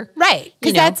are Right.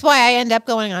 Because you know. that's why I end up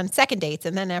going on second dates.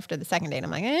 And then after the second date, I'm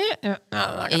like,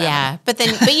 not gonna happen.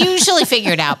 But you usually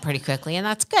figure it out pretty quickly, and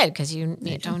that's good because you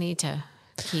don't need to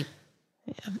keep.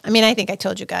 I think I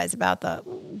told you guys about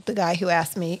the guy who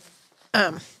asked me,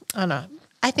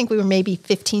 I think we were maybe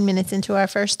 15 minutes into our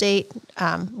first date,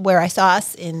 where I saw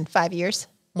us in 5 years.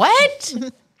 What?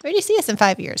 Where do you see us in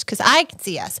 5 years? Because I can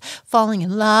see us falling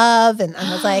in love. And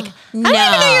I was like, No. I don't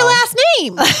even know your last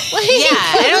name.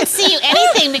 I don't see you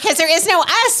anything because there is no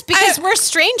us because we're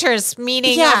strangers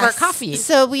meeting over coffee.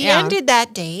 So we ended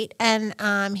that date, and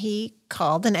he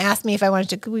called and asked me if I wanted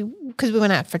to, because we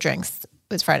went out for drinks.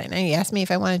 It was Friday night. He asked me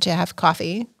if I wanted to have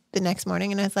coffee the next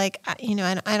morning, and I was like, I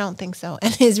don't think so.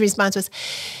 And his response was,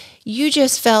 you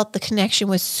just felt the connection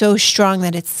was so strong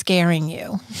that it's scaring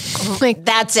you. Like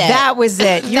that's it. That was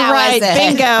it. You're right.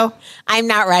 Bingo. I'm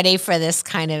not ready for this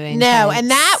kind of intense. No,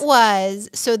 and that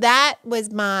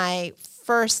was my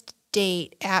first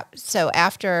date. So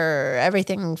after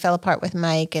everything fell apart with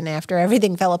Mike and after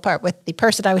everything fell apart with the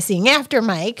person I was seeing after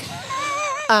Mike,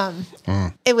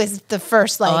 it was the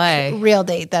first real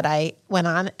date that I went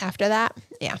on after that.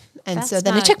 Yeah. And so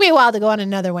then it took me a while to go on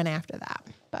another one after that.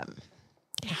 But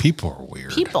yeah. People are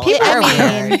weird. People are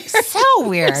weird. So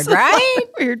weird, right?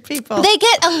 Weird people. They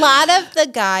get a lot of the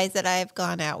guys that I've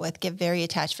gone out with get very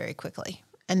attached very quickly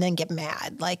and then get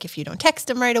mad. Like if you don't text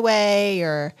them right away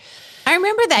or. I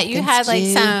remember that you had like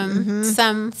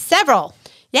some several.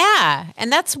 Yeah.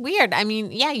 And that's weird. I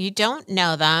mean, yeah, you don't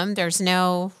know them. There's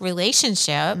no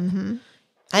relationship. Mm-hmm.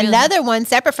 Another one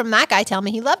separate from that guy tell me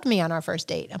he loved me on our first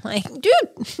date. I'm like, dude, no,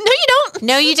 you don't.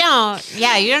 No, you don't.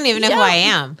 Yeah, you don't even know who I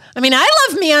am. I mean, I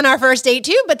love me on our first date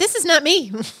too, but this is not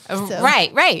me. So.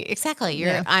 Right, exactly.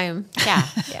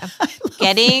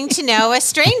 Getting to know a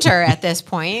stranger at this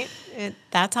point.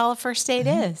 That's all a first date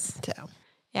is. So,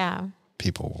 yeah.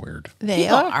 People are weird.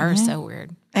 People are so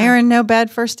weird. Aaron, no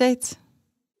bad first dates?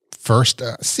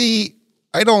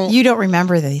 I don't. You don't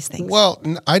remember these things. Well,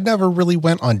 I never really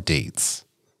went on dates.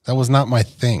 That was not my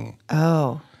thing.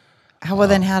 Oh.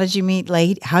 Then how did you meet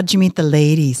how'd you meet the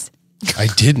ladies? I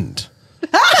didn't.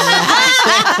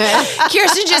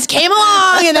 Kirsten just came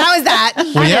along and that was that.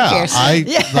 Well,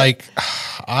 yeah,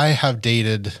 I have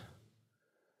dated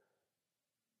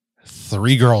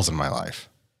 3 girls in my life.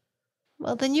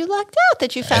 Well, then you lucked out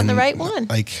that you found the right one.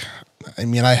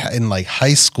 In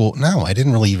high school, no, I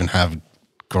didn't really even have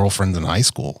girlfriends in high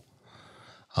school.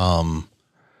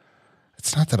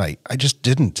 It's not that I just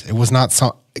didn't. It was not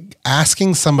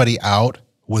asking somebody out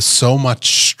was so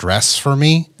much stress for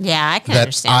me. Yeah, I can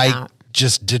understand that. I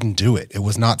just didn't do it. It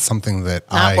was not something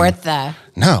that not worth the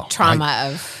trauma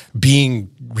of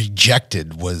being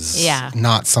rejected was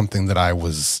not something that I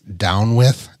was down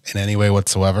with in any way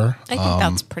whatsoever. I think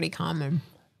that's pretty common.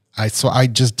 So I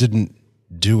just didn't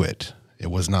do it.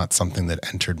 It was not something that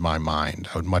entered my mind.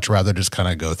 I would much rather just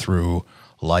kind of go through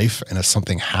life, and if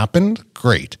something happened,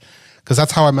 great. Because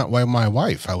that's how I met my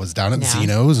wife. I was down at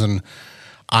Zeno's, and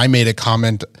I made a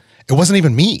comment. It wasn't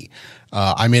even me.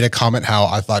 I made a comment how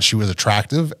I thought she was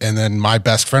attractive, and then my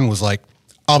best friend was like,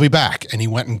 "I'll be back," and he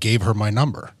went and gave her my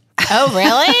number. Oh,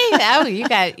 really?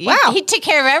 Wow. He took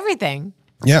care of everything.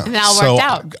 Yeah. And it all worked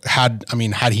out.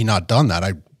 Had he not done that,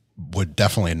 I would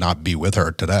definitely not be with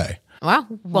her today. Wow.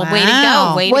 Well, way to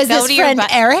go. Was this friend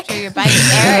Eric?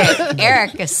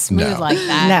 Eric is smooth like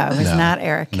that. No, it was not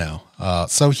Eric. No.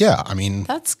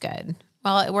 That's good.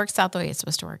 Well, it works out the way it's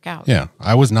supposed to work out. Yeah.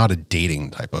 I was not a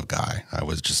dating type of guy. I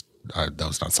was just, that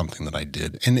was not something that I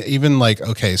did. And even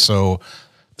so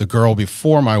the girl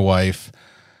before my wife,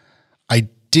 I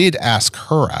did ask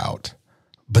her out,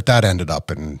 but that ended up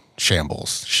in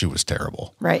shambles. She was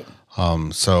terrible. Right.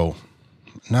 So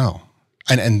no.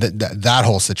 And that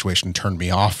whole situation turned me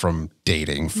off from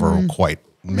dating for quite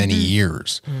many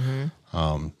years.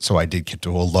 Mm-hmm. So I did get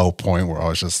to a low point where I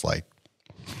was just like,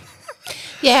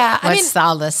 yeah. What's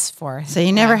all this for? So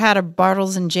you never had a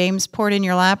Bartles and James poured in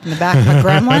your lap in the back of a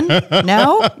gremlin?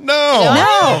 No?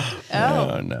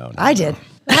 No. No. I did.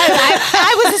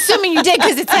 I was assuming you did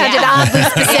because it sounded oddly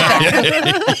specific.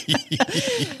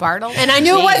 Bartles. And I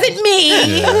knew it wasn't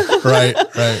me. Yeah. Right.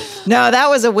 No, that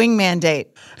was a wingman date.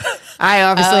 I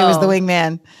obviously was the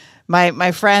wingman.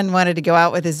 My friend wanted to go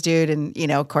out with his dude, and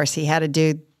of course he had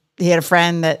a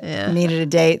friend that needed a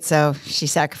date, so she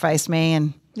sacrificed me,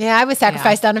 and I was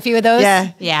sacrificed on a few of those.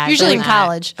 Yeah. Usually in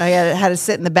college. I had to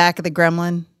sit in the back of the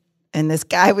gremlin, and this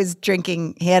guy was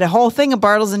drinking. He had a whole thing of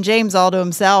Bartles and James all to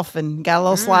himself, and got a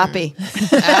little sloppy. He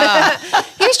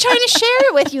was trying to share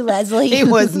it with you, Leslie. He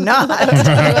was not.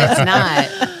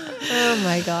 Oh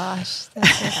my gosh,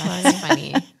 that's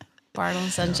funny.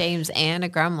 Bartles and James and a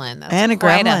gremlin. That's and a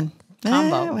gremlin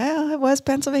combo. Well, it was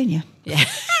Pennsylvania. Yeah.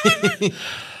 It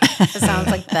sounds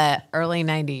like the early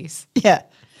 90s. Yeah.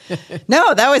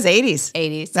 No, that was 80s.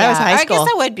 80s. That was high school. I guess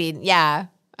that would be. Yeah.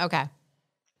 Okay.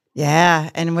 Yeah,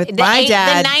 and with my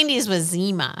dad, the 90s was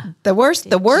Zima. The worst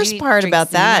part about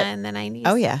Zima that in the 90s.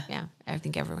 Oh yeah, I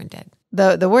think everyone did.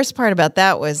 The worst part about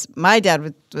that was my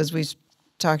dad was we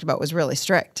talked about was really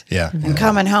strict. Yeah, and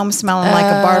coming home smelling like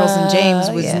a Bartles and James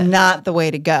was not the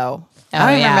way to go.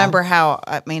 I don't remember how.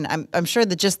 I mean, I'm sure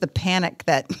that just the panic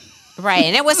that. Right,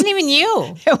 and it wasn't even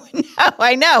you. No,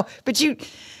 I know, but you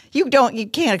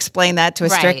can't explain that to a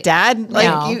strict dad. Like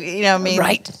no. you know what I mean?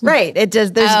 Right. It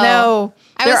does. There's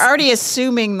they're already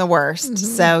assuming the worst. Mm-hmm.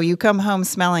 So you come home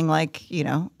smelling like,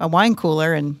 a wine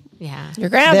cooler, and Yeah. You're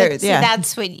grounded. See,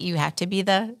 that's what you have to be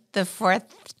the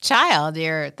fourth child.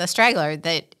 You're the straggler.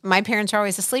 That my parents are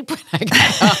always asleep when I got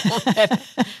home.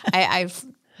 I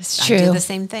do the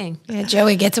same thing. Yeah,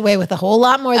 Joey gets away with a whole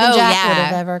lot more than Jack would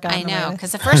have ever gotten. I know,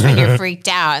 because the first one you're freaked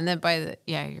out, and then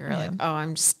you're like, oh,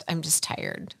 I'm just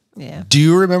tired. Yeah. Do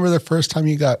you remember the first time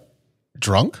you got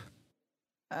drunk?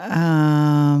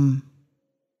 I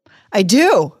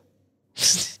do.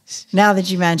 Now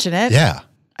that you mention it, Yeah,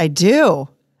 I do.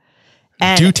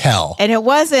 And, do tell. And it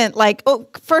wasn't like,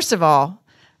 first of all,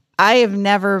 I have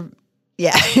never,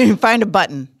 find a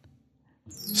button.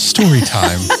 Story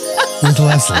time with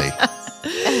Leslie.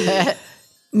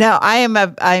 No, I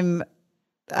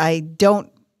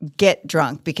don't get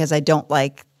drunk because I don't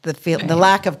like the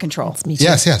lack of control.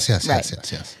 Yes.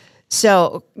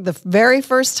 So the very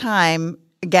first time,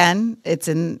 again, it's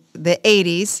in the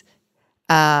 80s,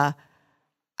 I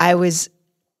was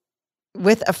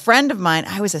with a friend of mine.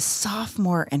 I was a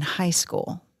sophomore in high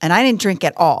school, and I didn't drink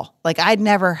at all. Like, I'd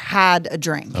never had a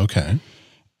drink. Okay.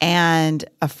 And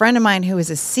a friend of mine who was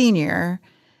a senior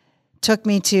took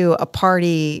me to a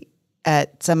party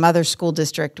at some other school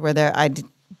district where I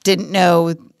didn't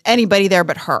know anybody there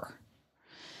but her.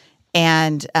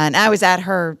 And I was at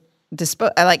her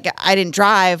I didn't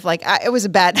drive. It was a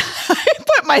bad. I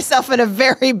put myself in a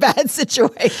very bad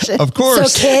situation. Of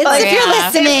course. So kids, if you're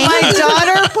listening, if my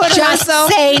daughter put just herself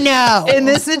say no in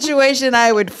this situation,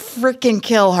 I would freaking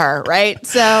kill her. Right.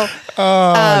 So,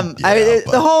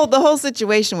 the whole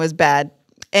situation was bad,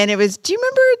 and it was. Do you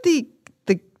remember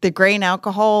the grain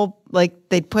alcohol? Like,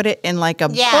 they'd put it in like a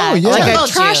Jungle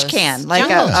trash juice. can, like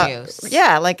Jungle juice.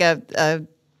 like a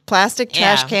plastic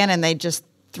trash can, and they just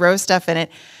throw stuff in it.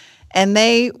 And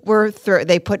they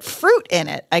put fruit in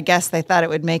it. I guess they thought it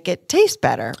would make it taste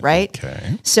better, right?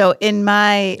 Okay. So in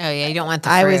my, you don't want the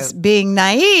fruit. I was being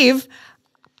naive.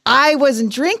 I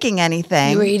wasn't drinking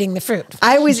anything. You were eating the fruit.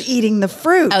 I was eating the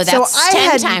fruit. Oh, that's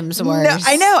 10 times worse.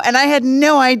 I know, and I had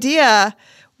no idea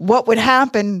what would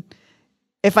happen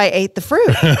if I ate the fruit.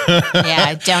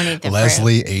 Don't eat the fruit.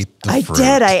 Leslie ate the fruit. I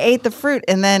did. I ate the fruit,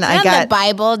 and then I got the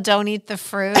Bible. Don't eat the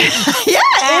fruit.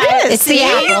 it is. It's the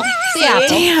apple.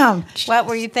 Damn. What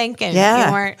were you thinking? Yeah.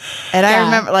 You weren't. And I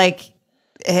remember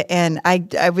and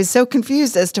I was so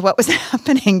confused as to what was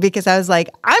happening because I was like,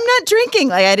 I'm not drinking.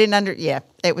 Like, I didn't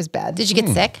it was bad. Did you get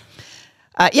sick?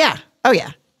 Yeah. Oh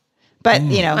yeah. But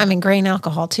I mean, grain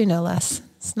alcohol too, no less.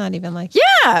 It's not even like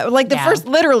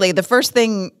the first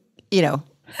thing,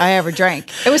 I ever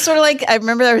drank. It was sort of like, I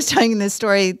remember I was telling you this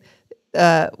story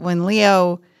when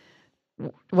Leo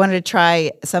wanted to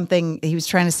try something. He was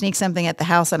trying to sneak something at the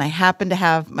house, and I happened to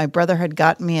have, my brother had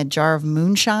gotten me a jar of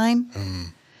moonshine.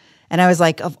 And I was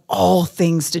like, of all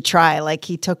things to try, like,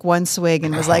 he took one swig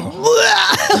and was like, of all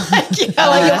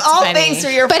things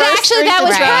for your but first actually drink that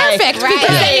was try. perfect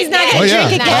because then he's not going to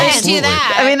drink again. Absolutely. Do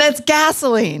that. I mean, that's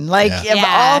gasoline. Like, of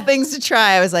all things to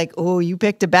try, I was like, oh, you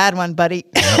picked a bad one, buddy.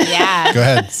 Yep. Yeah. Go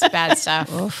ahead. It's bad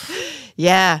stuff.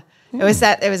 Yeah. It was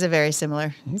that. It was a very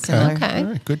similar. Okay. All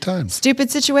right. Good times.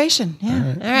 Stupid situation.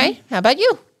 Yeah. All right. How about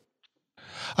you?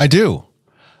 I do.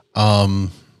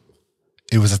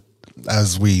 It was,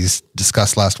 as we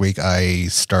discussed last week, I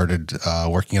started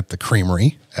working at the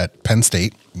creamery at Penn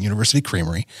State University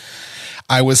Creamery.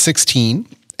 I was 16,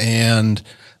 and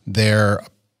there,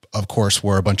 of course,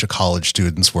 were a bunch of college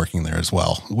students working there as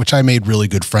well, which I made really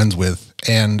good friends with,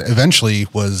 and eventually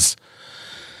was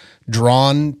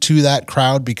drawn to that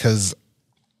crowd because,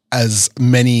 as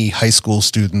many high school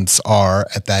students are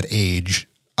at that age,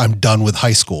 I'm done with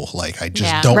high school. Like, I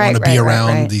just don't want to be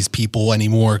around these people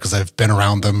anymore because I've been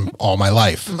around them all my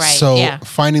life. Right, so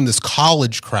finding this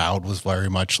college crowd was very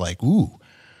much like, ooh,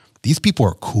 these people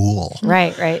are cool.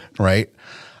 Right.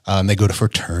 They go to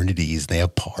fraternities, they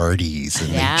have parties,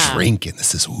 and they drink, and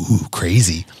this is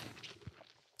crazy.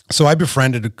 So I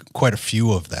befriended quite a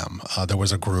few of them. There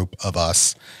was a group of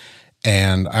us,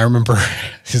 and I remember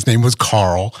his name was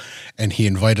Carl, and he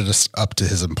invited us up to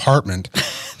his apartment.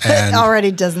 And it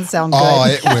already doesn't sound good. Oh,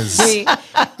 it was.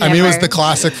 It was the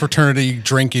classic fraternity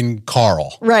drinking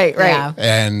Carl. Right. Yeah.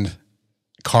 And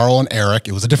Carl and Eric.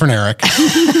 It was a different Eric.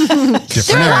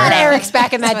 There were a lot of Erics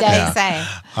back in that day. Say.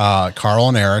 Carl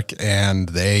and Eric, and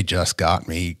they just got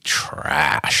me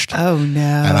trashed. Oh no!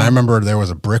 And I remember there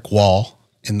was a brick wall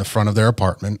in the front of their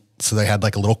apartment. So they had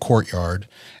like a little courtyard,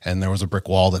 and there was a brick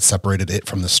wall that separated it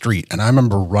from the street. And I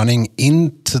remember running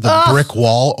into the brick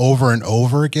wall over and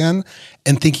over again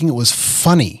and thinking it was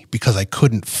funny because I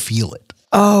couldn't feel it.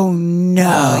 Oh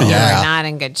no! You were not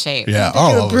in good shape.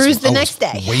 Yeah. You were bruised the next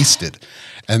day. Wasted.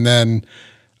 And then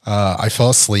I fell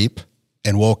asleep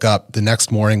and woke up. The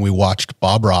next morning we watched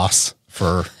Bob Ross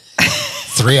for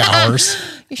 3 hours.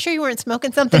 You sure you weren't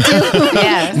smoking something too?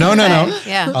 Yeah. No.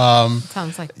 Yeah.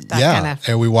 Sounds like that kind of.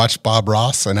 And we watched Bob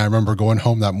Ross, and I remember going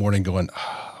home that morning going,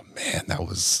 oh, man, that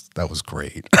was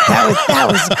great. That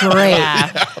was great.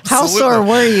 Yeah. How sore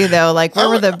were you though? Like, where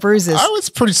were the bruises? I was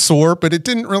pretty sore, but it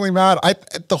didn't really matter.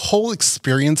 The whole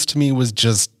experience to me was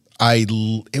just,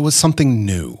 it was something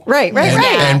new. Right.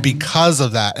 And because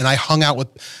of that, and I hung out with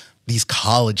these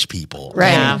college people.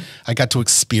 Right. Yeah. I got to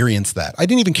experience that. I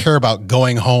didn't even care about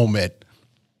going home at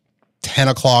 10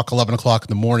 o'clock, 11 o'clock in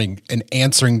the morning and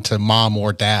answering to mom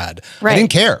or dad. Right. I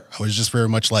didn't care. I was just very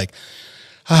much like,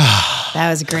 that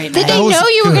was a great Did night. they was know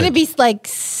you were good. going to be like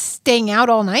staying out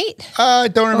all night? I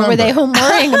don't remember. Or were they home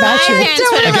worrying about My you? parents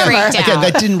would have freaked out. Again,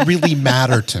 that didn't really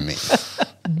matter to me.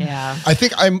 Yeah. I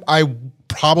think I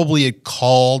probably had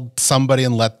called somebody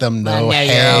and let them know, Let them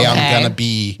know hey, you're I'm okay. going to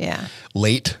be Yeah.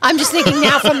 late. I'm just thinking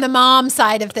now from the mom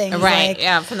side of things. Right. Like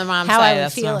Yeah. From the mom's how side. I would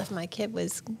that's feel not- if my kid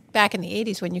was back in the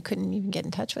 80s when you couldn't even get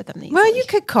in touch with them. Well, you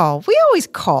could call. We always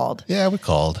called. Yeah, we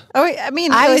called. Oh, I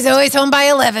mean, I it was always home by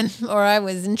 11 or I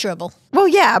was in trouble. Well,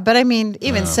 yeah, but I mean,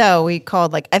 even so, we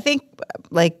called. Like, I think,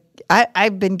 like,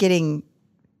 I've been getting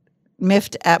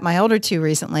miffed at my older two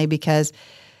recently because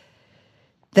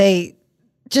they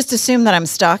just assume that I'm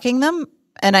stalking them,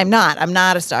 and I'm not. I'm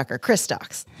not a stalker. Chris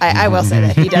stalks. I will say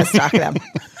that he does stalk them.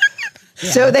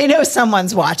 So they know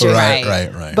someone's watching.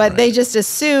 Right. But they just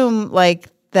assume like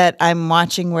that I'm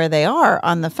watching where they are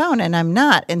on the phone, and I'm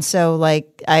not. And so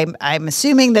like I'm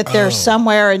assuming that they're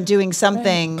somewhere and doing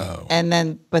something, and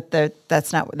then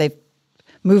that's not what they've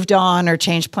moved on or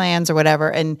changed plans or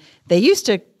whatever. And they used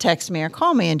to text me or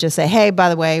call me and just say, hey, by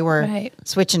the way, we're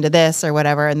switching to this or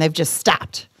whatever, and they've just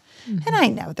stopped. And I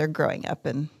know they're growing up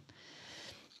and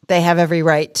they have every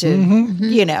right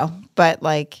to, but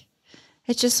like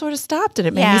it just sort of stopped and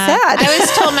it made me sad. I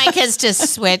always told my kids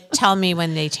to tell me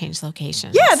when they change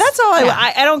locations. Yeah, that's all.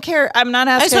 I don't care. I'm not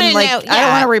asking. wanna Like, know, I don't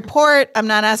want to report. I'm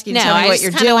not asking you to tell me what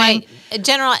you're doing.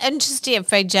 General, and just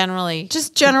if I generally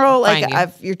Just general, like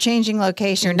find you're changing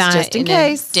locations, you're not just in in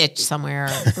case, a ditch somewhere,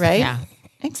 right? Yeah,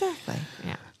 Exactly.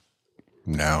 yeah.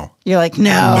 No. You're like,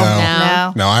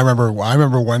 no. No, I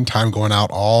remember one time going out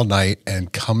all night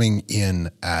and coming in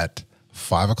at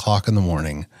 5 o'clock in the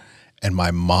morning, and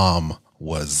my mom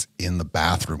was in the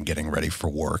bathroom getting ready for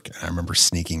work. And I remember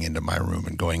sneaking into my room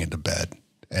and going into bed,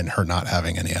 and her not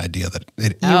having any idea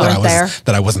that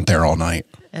I wasn't there all night.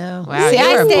 Oh, Wow, see, you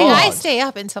were I bold. stay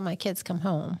up until my kids come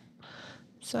home,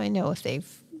 so I know if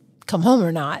they've come home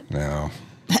or not. No.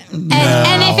 And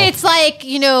if it's like,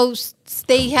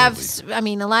 they have, I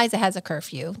mean, Eliza has a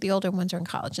curfew. The older ones are in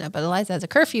college now, but Eliza has a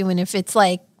curfew. And if it's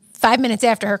like 5 minutes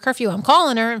after her curfew, I'm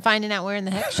calling her and finding out where in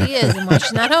the heck she is and why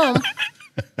she's not home.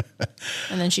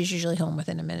 And then she's usually home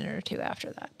within a minute or two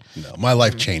after that. No, my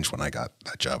life changed when I got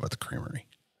that job at the creamery.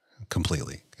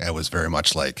 Completely. It was very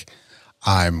much like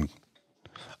I'm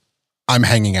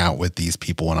hanging out with these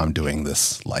people and I'm doing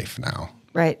this life now.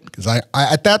 Right. Because I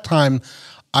at that time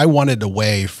I wanted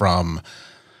away from,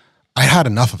 I had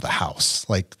enough of the house.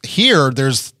 Like here,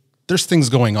 there's things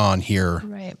going on here.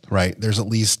 Right. There's at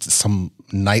least some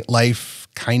nightlife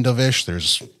kind of ish.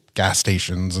 There's gas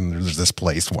stations and there's this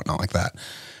place and whatnot like that.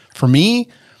 For me,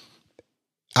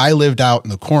 I lived out in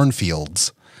the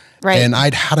cornfields. Right. And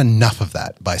I'd had enough of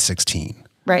that by 16.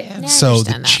 Right. Yeah, I So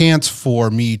the understand that. chance for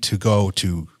me to go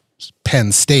to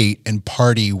Penn State and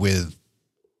party with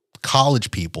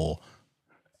college people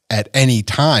at any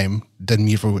time,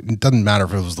 it doesn't matter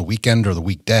if it was the weekend or the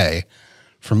weekday,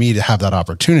 for me to have that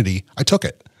opportunity, I took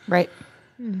it. Right.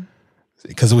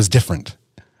 Because it was different.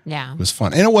 Yeah. It was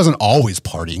fun. And it wasn't always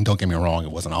partying. Don't get me wrong.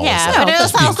 It wasn't always like but it was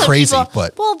just being also crazy. people-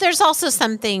 well, there's also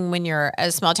something when you're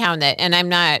a small town that, and I'm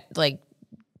not like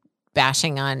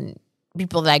bashing on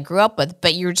people that I grew up with,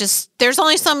 but there's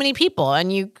only so many people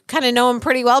and you kind of know them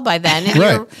pretty well by then. And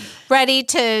Right. you're ready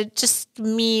to just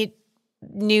meet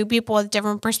new people with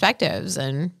different perspectives.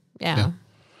 And and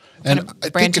I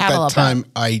think branch at out a little that time,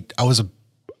 I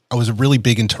was really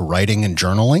big into writing and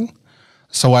journaling.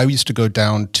 So I used to go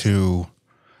down to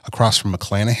across from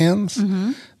McClanahan's.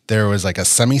 Mm-hmm. There was like a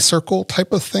semicircle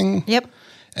type of thing. Yep.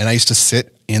 And I used to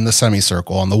sit in the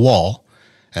semicircle on the wall,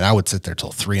 and I would sit there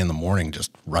till 3 a.m.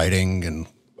 just writing, and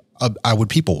I would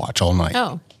people watch all night.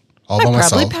 Oh. All I by probably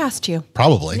myself. passed you.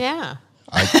 Probably. Yeah.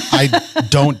 I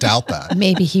don't doubt that.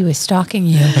 Maybe he was stalking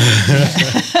you.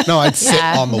 No, I'd sit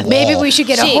on the wall. Maybe we should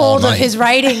get a hold of his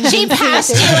writing. She passed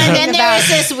you, and then there was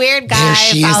this weird guy. There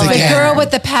she is following again. her. Girl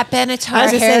with the Pat Benatar I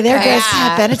was going to say, there haircut. goes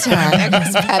Pat Benatar. There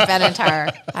goes Pat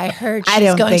Benatar. I heard I she's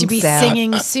don't going to think be so.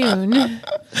 singing soon.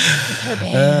 With her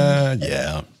band.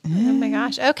 Yeah. Oh my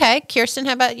gosh. Okay. Kirsten,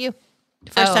 how about you?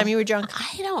 The first time you were drunk?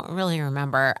 I don't really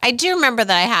remember. I do remember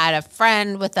that I had a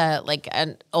friend with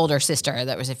an older sister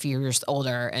that was a few years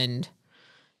older, and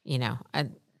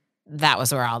that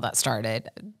was where all that started.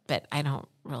 But I don't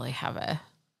really have a.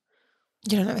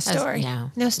 You don't have a story.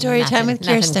 No story time with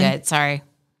Kirsten. Nothing good. Sorry.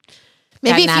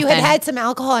 Maybe if you had some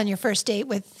alcohol on your first date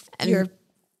with your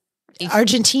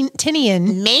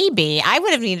Argentinian. Maybe. I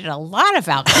would have needed a lot of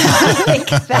alcohol. I think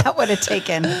that would have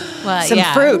taken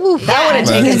some fruit. Ooh, that would have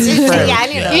taken some fruit. Yeah, I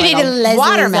need a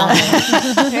watermelon.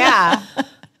 Yeah.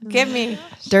 Give me.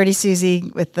 Dirty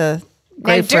Susie with the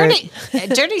grapefruit.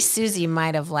 Dirty Susie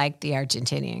might have liked the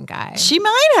Argentinian guy. She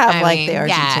might have liked the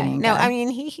Argentinian guy. No, I mean,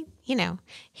 he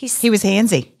was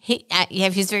handsy. He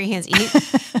was very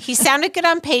handsy. He sounded good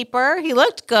on paper. He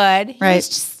looked good. He was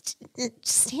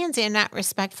just handsy and not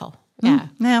respectful. Yeah.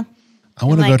 No. I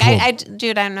want to go to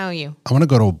dude, I know you. I want to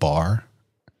go to a bar.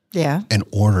 Yeah. And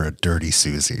order a Dirty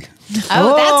Susie.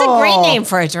 Oh, that's a great name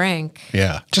for a drink.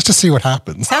 Yeah. Just to see what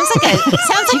happens. Sounds like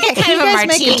a kind of a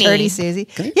martini. Make a Dirty Susie?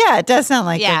 Yeah, it does sound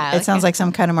like it sounds like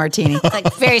some kind of martini. It's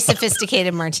like very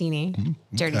sophisticated martini.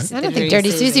 Dirty. I don't think Dirty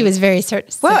Susie was very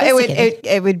sophisticated. Well,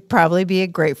 it would probably be a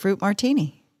grapefruit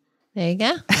martini. There you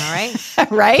go. All right.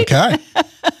 Right? Okay.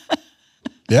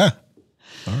 Yeah.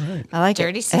 All right. I like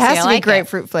Dirty it. Susie, It has to be it.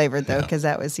 grapefruit flavored though, because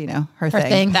that was her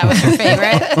thing. That was your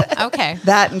favorite. Okay.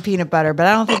 That and peanut butter, but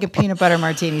I don't think a peanut butter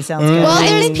martini sounds good. Well,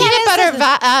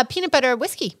 there's peanut butter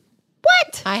whiskey.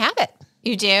 What? I have it.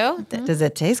 You do? Does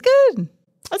it taste good?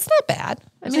 It's not bad.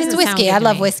 I mean, it's Doesn't sound whiskey. good I to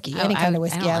love me. whiskey. Any kind of I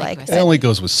whiskey don't I like like. whiskey. It only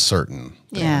goes with certain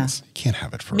things. Yeah. You can't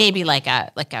have it for Maybe like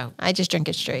a I just drink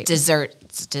it straight.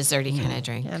 desserty kind of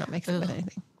drink. I don't mix it with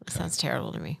anything. That sounds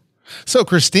terrible to me. So,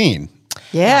 Christine.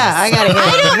 Yeah, I gotta hear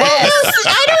this.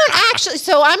 I don't actually.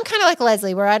 So I'm kind of like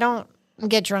Leslie, where I don't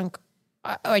get drunk.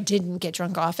 Or I didn't get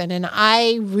drunk often, and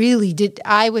I really did.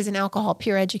 I was an alcohol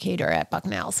peer educator at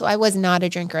Bucknell, so I was not a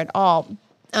drinker at all.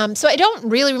 So I don't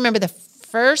really remember the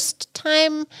first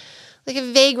time, like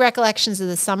vague recollections of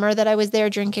the summer that I was there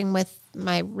drinking with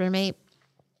my roommate.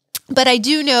 But I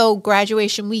do know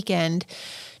graduation weekend,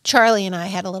 Charlie and I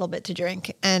had a little bit to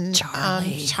drink, and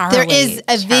there is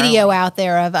a video out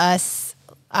there of us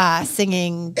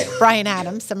singing Bryan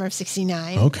Adams, Summer of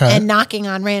 '69, and knocking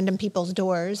on random people's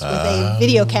doors with a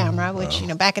video camera, which,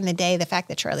 back in the day, the fact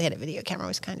that Charlie had a video camera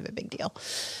was kind of a big deal.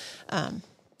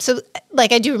 So,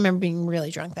 I do remember being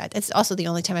really drunk that. It's also the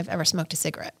only time I've ever smoked a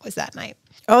cigarette was that night.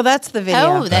 Oh, that's the video.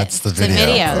 Oh, that's the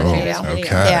video. Okay.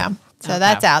 Yeah. So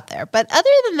that's out there. But other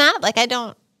than that, I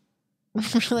don't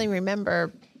really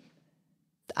remember.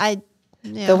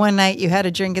 The one night you had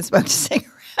a drink and smoked a cigarette.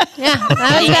 Yeah,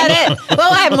 that was about it.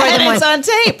 Well, I had more than one. It's on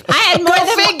tape. I had more than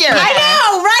figure. I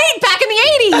know, right? Back in the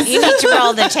 80s. You need to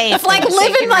roll the tape. It's like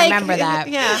living remember that.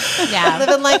 Yeah.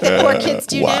 Living like the poor kids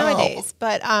do nowadays.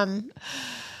 But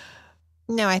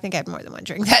no, I think I had more than one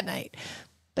drink that night.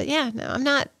 But yeah, no, I'm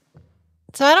not.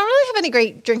 So I don't really have any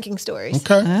great drinking stories.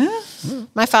 Okay.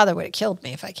 My father would have killed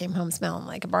me if I came home smelling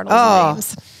like a Bartles and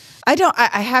James. I don't.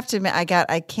 I have to admit,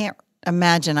 I can't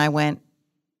imagine I went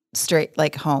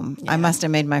straight home. Yeah. I must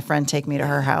have made my friend take me to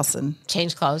her house and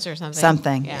change clothes or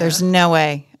something. Yeah. There's no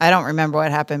way. I don't remember what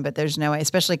happened, but there's no way,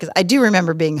 especially because I do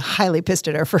remember being highly pissed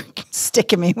at her for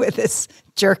sticking me with this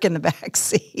jerk in the back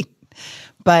seat.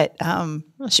 But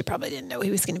she probably didn't know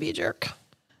he was going to be a jerk.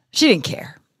 She didn't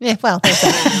care. Yeah, well, there's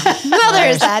that.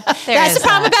 There's that. That's the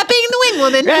problem about being the wing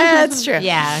woman. Yeah, that's true.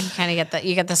 Yeah, you kind of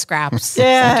get the scraps.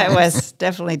 Yeah, it was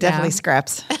definitely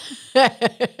scraps.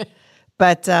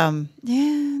 But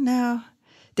no.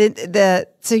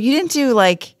 So you didn't do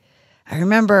I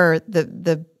remember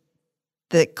the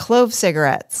clove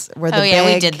cigarettes were the big.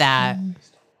 We did that.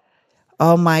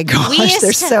 Oh my gosh,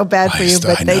 they're so bad for you,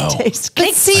 but they taste good.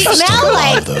 They smell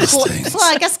like things. Well,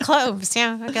 I guess cloves.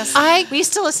 Yeah, I guess. We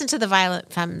used to listen to the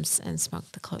Violent Femmes and smoke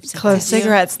the clove cigarettes. Clove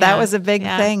cigarettes. That was a big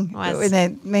thing. When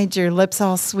they made your lips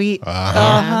all sweet.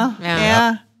 Yeah. Yeah.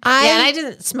 And I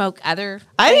didn't smoke other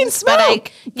things, I didn't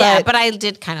smoke. But I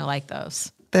did kind of like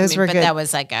those. Those were but good. That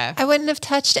was I wouldn't have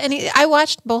touched any. I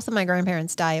watched both of my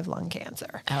grandparents die of lung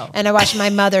cancer. Oh. And I watched my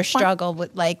mother struggle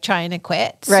with trying to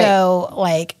quit. Right. So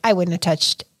I wouldn't have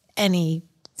touched any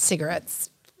cigarettes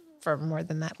for more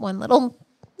than that one little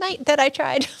night that I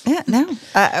tried. Yeah, no.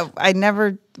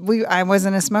 I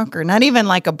wasn't a smoker. Not even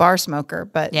a bar smoker,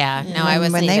 but I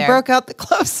wasn't when either. they broke out the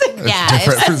clove cigarettes. Yeah,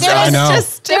 I know.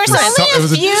 There was only a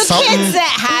few something. kids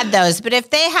that had those, but if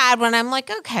they had one, I'm like,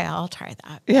 okay, I'll try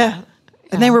that. Yeah.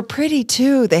 And they were pretty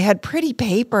too. They had pretty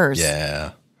papers.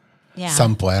 Yeah. Yeah.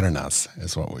 Some Platternuts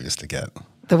is what we used to get.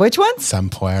 The which ones?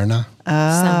 Semperna.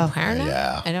 Semperna?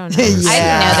 Yeah. I don't know. I didn't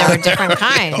know there were different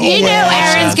kinds. You know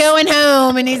Aaron's going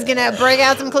home and he's going to break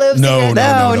out some cloves. No,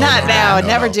 not now.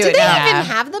 Never do Do it they now. even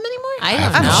have them anymore? I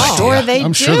don't I'm know. sure they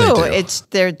I'm do. sure they do.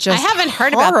 They're just I haven't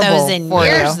heard about those horrible in for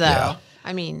years, you. though. Yeah.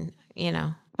 I mean, you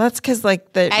know. Well, that's because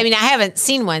like the I mean, I haven't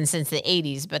seen one since the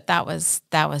 80s, but that was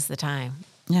the time.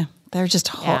 yeah, they're just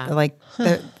Yeah. like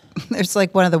there's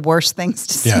like one of the worst things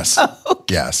to Yes. smoke.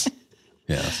 Yes.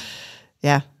 Yes.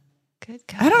 Yeah. Good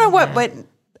God. I don't know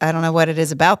I don't know what it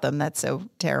is about them that's so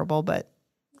terrible, but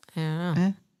I don't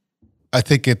know. I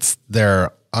think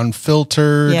they're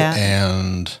unfiltered Yeah.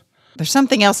 and there's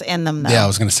something else in them though. yeah, I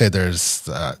was going to say there's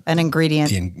An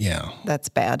ingredient yeah, that's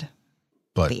bad.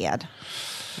 but Bad.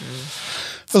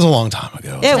 it was a long time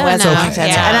ago. It was a no, long time.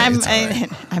 yeah. And It's all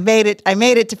right. I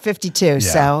made it to 52.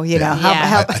 So, you know, Yeah.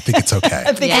 how I think it's okay.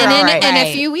 I think Yeah. you're And all in, right. in a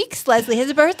Right. few weeks, Leslie has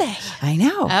a birthday. I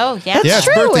know. Oh, yeah. That's Yeah, it's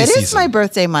true. birthday It is season. my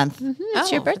birthday month.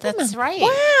 It's your birthday That's month. right.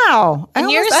 Wow.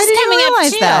 And yours I is didn't coming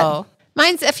realize up, that. too.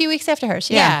 Mine's a few weeks after hers.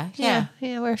 Yeah. Yeah,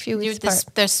 we're a few You're weeks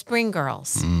apart. the spring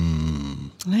girls.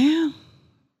 Yeah.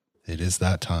 It is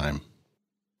that time.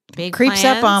 Big Creeps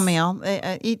plans. up on me.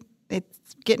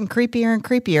 It's getting creepier and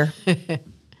creepier.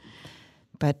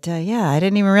 But yeah, I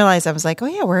didn't even realize. I was like, oh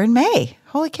yeah, we're in May.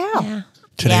 Holy cow. Yeah.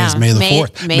 Today Yeah. is May the May-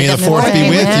 4th. May May the the 4th be 4th.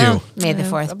 with Yeah. you. May the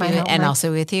 4th be my with, homework. and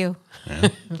also with you.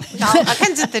 all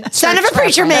kinds of the Son of a church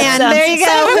preacher man. references. There you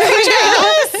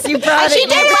go. You brought She it.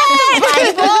 did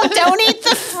right. Bible, don't eat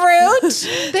the fruit.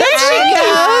 There she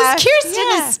Yeah. goes. Kirsten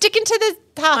Yeah. is sticking to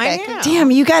the topic. I know. Damn,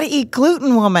 you got to eat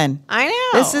gluten, woman. I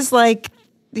know. This is like,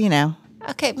 you know.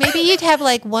 Okay, maybe you'd have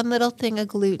like one little thing of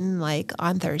gluten like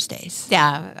on Thursdays.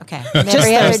 yeah. Okay. And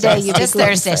every other day you'd be Just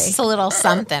Thursday. gluten-free. Just a little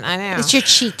something. I know. It's your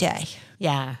cheat day.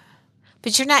 Yeah.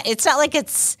 But you're not, it's not like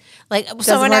it's like,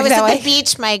 so when I work was that at way? the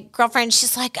beach, my girlfriend,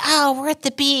 she's like, oh, we're at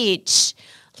the beach.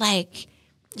 Like,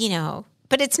 you know,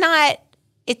 but it's not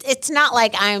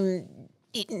like I'm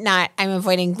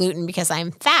avoiding gluten because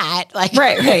I'm fat. Like,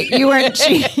 Right. You weren't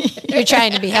cheating. You're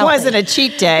trying to be It healthy. wasn't a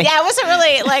cheat day. yeah, it wasn't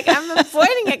really like I'm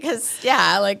avoiding it because,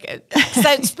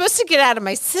 I'm supposed to get out of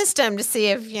my system to see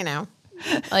if, you know,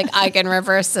 like I can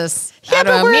reverse this Yeah,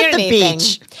 but we're at the autoimmunity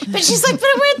beach. thing. But she's like, but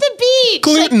we're at the beach.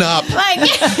 Gluten up. Like,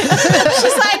 she's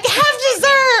like, have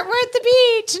dessert. We're at the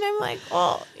beach. And I'm like,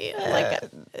 well,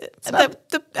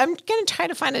 I'm going to try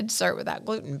to find a dessert without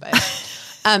gluten.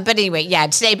 But anyway, yeah,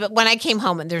 today, but when I came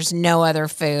home and there's no other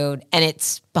food and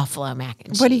it's buffalo mac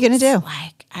and cheese. What are you gonna do?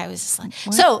 Like, I was just like,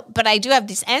 so, but I do have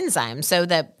these enzymes. So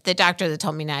the doctor that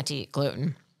told me not to eat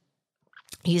gluten,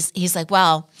 he's like,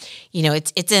 well, you know,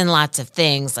 it's in lots of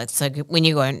things. Like, so when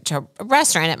you go into a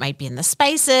restaurant, it might be in the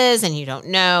spices and you don't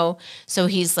know. So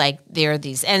he's like, there are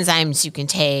these enzymes you can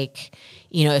take,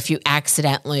 you know, if you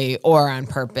accidentally or on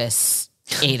purpose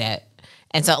ate it.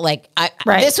 And so like,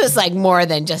 Right. this was like more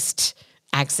than just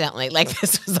accidentally, like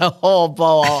this was a whole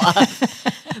bowl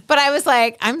but I was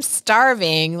like, I'm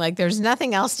starving. Like there's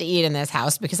nothing else to eat in this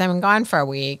house because I've been gone for a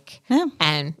week. Yeah.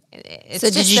 And it's So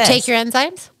did just you this. take your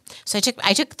enzymes? So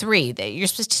I took 3. You're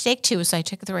supposed to take 2, so I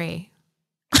took 3.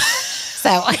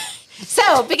 So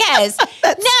because because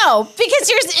that's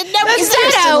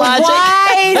a logic.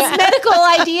 wise medical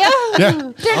idea.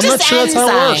 Yeah. They're I'm just not sure that's how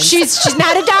it enzymes. works. She's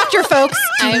not a doctor, folks.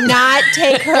 Do not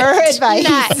take her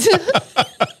advice.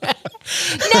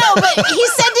 No, but he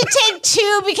said to take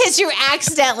 2 because you're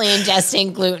accidentally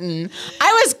ingesting gluten.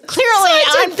 I was clearly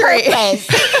on purpose.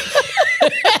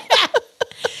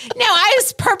 No, I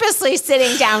was purposely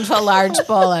sitting down to a large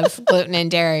bowl of gluten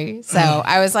and dairy. So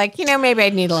I was like, you know, maybe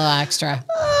I'd need a little extra.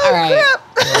 All right.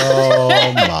 Oh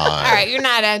my. All right. You're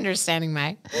not understanding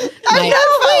my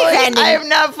I am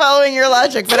not following your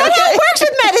logic, but That's how okay. it works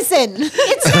with medicine.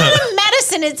 It's not a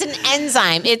medicine. It's an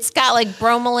enzyme. It's got like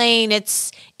bromelain.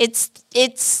 It's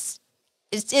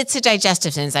a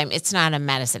digestive enzyme. It's not a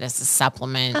medicine. It's a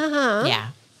supplement. Yeah.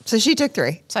 So she took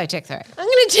 3. So I took 3. I'm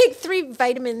going to take 3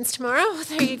 vitamins tomorrow.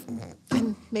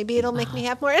 And maybe it'll make me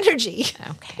have more energy.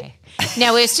 Okay.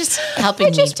 No, it's just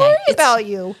helping me. Just worry about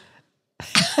you.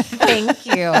 Thank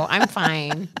you. I'm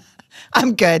fine.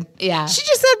 I'm good. Yeah. She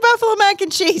just said buffalo mac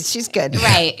and cheese. She's good.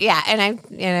 Right. Yeah. And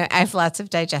I have lots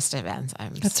of digestive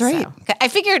enzymes. That's right. So. I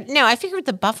figured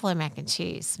the buffalo mac and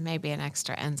cheese may be an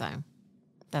extra enzyme.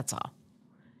 That's all.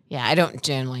 Yeah. I don't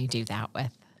generally do that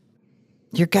with.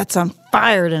 Your gut's on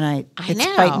fire tonight. I It's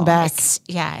know. fighting back.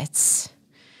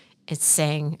 It's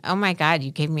saying, oh my God,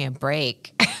 you gave me a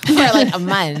break for like a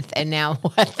month. And now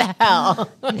what the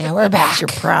hell? Now we're back. That's your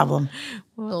problem.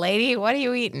 Well, lady, what are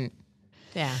you eating?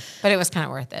 Yeah. But it was kind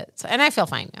of worth it. So, and I feel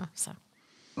fine now. So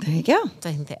There you go. I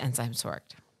think the enzymes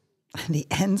worked. The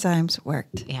enzymes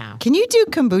worked. Yeah. Can you do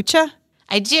kombucha?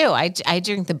 I do. I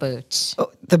drink the booch.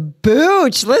 Oh, the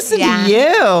booch. Listen to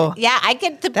you. Yeah, I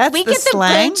get the. That's we the get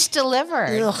slang? the booch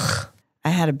delivered. Ugh. I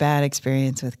had a bad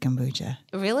experience with kombucha.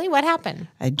 Really? What happened?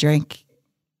 I drank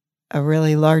a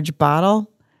really large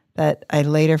bottle that I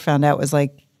later found out was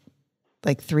like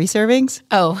 3 servings.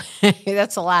 Oh,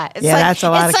 that's a lot. It's that's a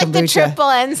lot of kombucha. It's like the triple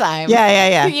enzyme.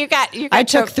 Yeah. You got. I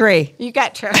took 3. You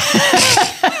got triple.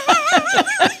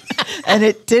 And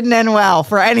it didn't end well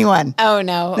for anyone. Oh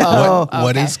no.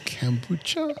 What is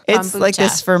kombucha? It's like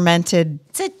this fermented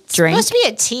drink. It's supposed to be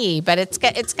a tea, but it's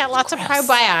got lots of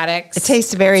probiotics. It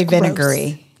tastes very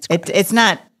vinegary. It's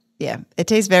not. Yeah, it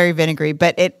tastes very vinegary,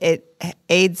 but it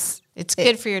aids. It's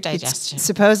good for your digestion. It's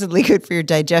supposedly good for your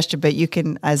digestion, but you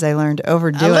can, as I learned,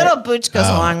 overdo it. A little booch goes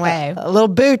a long way. A little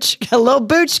booch goes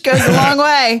a long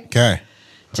way. Okay.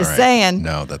 Just saying.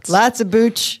 No, that's lots of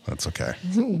booch. That's okay.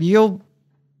 You'll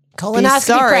Colonoscopy be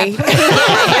sorry. prep.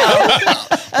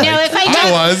 No, if I That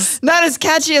drink, was. Not as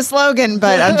catchy a slogan,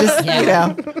 but I'm just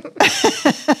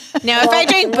if I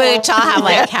drink booch, I'll have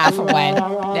like half of one.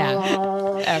 Yeah.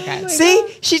 Okay. See,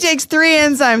 she takes 3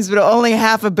 enzymes, but only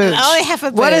half a booch. Only half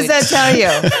a What does booch. that tell you?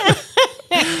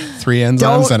 3 enzymes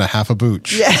Don't- and a half a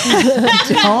booch.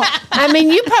 I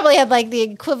mean, you probably had like the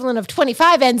equivalent of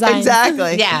 25 enzymes.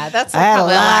 Exactly. Yeah, that's I had a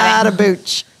probably lot of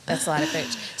booch. That's a lot of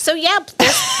booch. So yeah,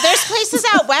 there's places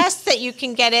out west that you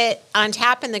can get it on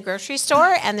tap in the grocery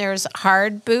store, and there's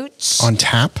hard booch On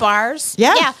tap? bars.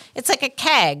 Yeah. It's like a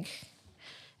keg,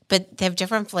 but they have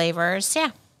different flavors.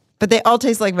 Yeah, But they all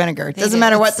taste like vinegar. It doesn't do.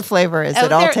 matter what It's- the flavor is. Oh,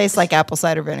 It all they're- tastes like apple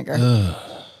cider vinegar.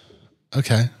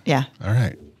 Okay. Yeah. All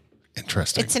right.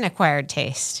 Interesting. it's an acquired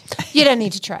taste. You don't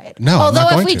need to try it. No, I'm Although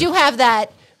not if going we to. do have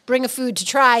that bring a food to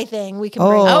try thing, we can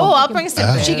bring. Oh, I'll bring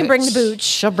some. She can bring the booch.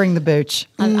 She'll bring the booch.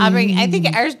 I'll bring. I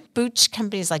think our booch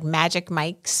company is like Magic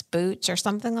Mike's Booch or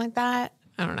something like that.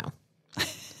 I don't know.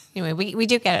 Anyway, we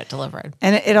do get it delivered.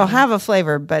 And it'll have a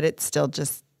flavor, but it still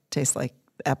just tastes like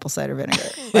apple cider vinegar.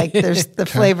 Like there's the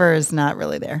flavor is not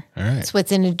really there. All right. That's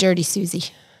what's in a dirty Susie.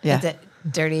 Yeah. Is it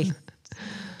dirty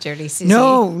Susie?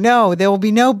 No, there will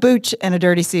be no booch and a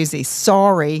dirty Susie.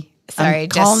 Sorry. I'm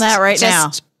calling that right now.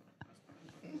 That's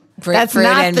Grapefruit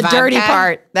not and the dirty vodka?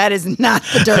 part. That is not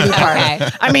the dirty part. Okay.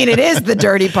 I mean, it is the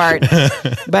dirty part,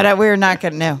 but we're not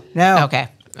going to. No. Okay.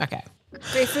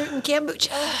 Grapefruit and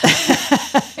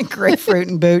kombucha. Grapefruit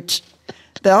and booch.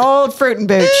 The old fruit and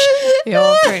booch. The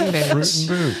old fruit and booch.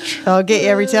 Fruit and booch. I'll get you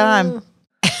every time.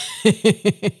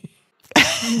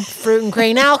 Fruit and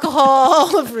grain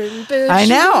alcohol. Fruit and booch. I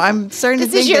know. I'm starting to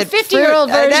This think is your that 50-year-old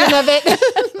version of it.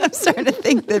 I'm starting to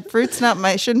think that fruit's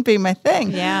shouldn't be my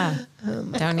thing. Yeah.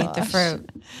 Don't eat the fruit.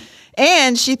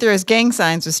 And she throws gang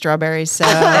signs with strawberries. So,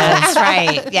 That's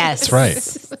right. Yes. That's right.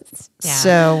 Yeah.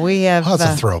 so we have. Oh,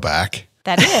 that's a throwback.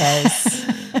 That is.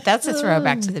 That's a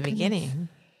throwback to the beginning.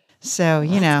 So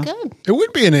you know, Good. It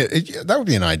would be that would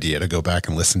be an idea to go back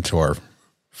and listen to our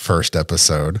first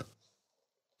episode.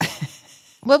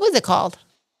 What was it called?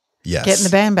 Yes. getting the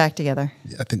band back together.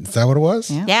 I think is that what it was?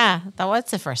 Yeah. Yeah. That was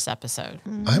the first episode.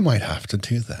 I might have to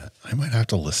do that. I might have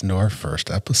to listen to our first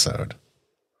episode.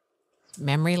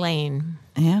 Memory lane.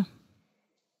 Yeah.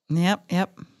 Yep.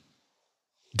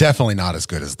 Definitely not as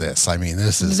good as this. I mean,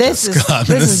 this is This just,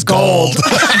 is gold.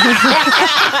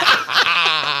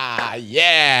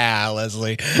 Yeah,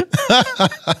 Leslie.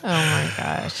 Oh my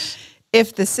gosh.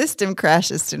 If the system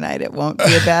crashes tonight, it won't be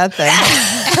a bad thing.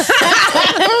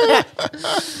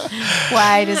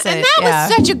 Why does it? And that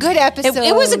was such a good episode.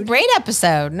 It was a great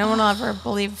episode. No one will ever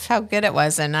believe how good it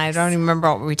was, and I don't even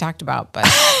remember what we talked about, but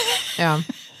yeah,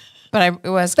 it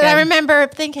was. But good. I remember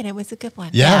thinking it was a good one.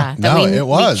 Yeah, that no, we, it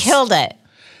was. We killed it.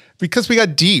 Because we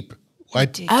got deep.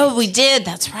 Oh, we did.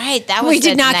 That's right. That was We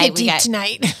did the not night get we deep got-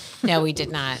 tonight. No, we did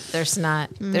not. There's not.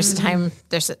 There's a time.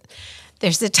 There's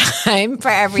a time for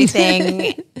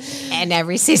everything, and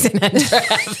every season under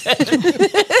heaven.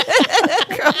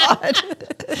 God,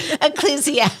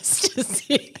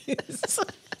 Ecclesiastes,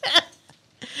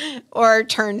 or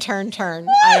turn.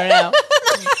 I don't know.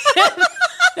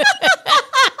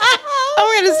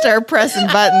 I'm going to start pressing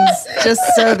buttons just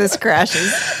so this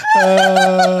crashes.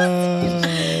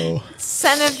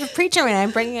 Son of a preacher man,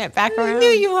 I'm bringing it back around. I know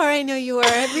you are.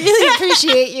 I really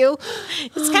appreciate you.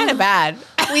 It's kind of bad.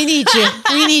 We need you.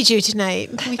 We need you tonight.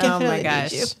 We Oh definitely my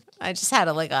gosh. need you. I just had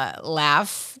a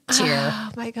laugh tear.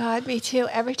 Oh my God, me too.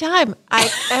 Every time.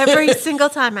 Every single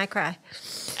time I cry.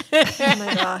 Oh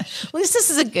my gosh. At least this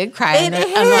is a good cry. It unlike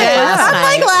is. last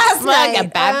night. Unlike last More like night. a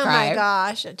bad oh cry. my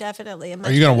gosh, definitely.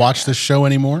 Are you going to watch this show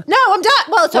anymore? No, I'm done.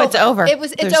 Well, it's Well, over. it's over.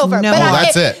 It's There's over. no- but Oh,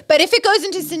 that's it. But if it goes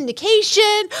into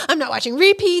syndication, I'm not watching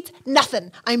repeats.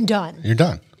 Nothing. I'm done. You're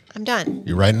done. I'm done.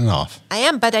 You're writing it off. I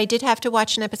am, but I did have to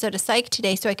watch an episode of Psych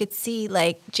today so I could see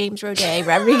like James Roday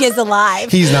Rodriguez alive.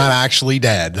 He's not actually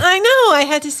dead. I know. I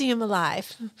had to see him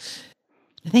alive.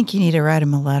 I think you need to write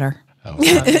him a letter. Oh.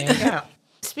 Yeah.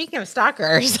 Speaking of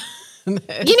stalkers. You know,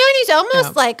 and he's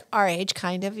almost like our age,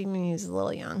 kind of. I mean, he's a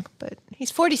little young, but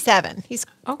he's 47. He's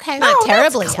okay. not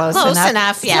terribly young. Close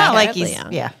enough. Yeah. It's not like Terribly he's,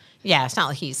 young. yeah, Yeah, it's not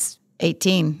like he's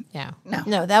 18. yeah.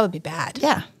 No, that would be bad.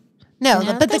 Yeah. No,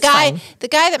 Yeah, but the that's guy, fine. the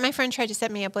guy that my friend tried to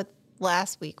set me up with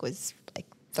last week was like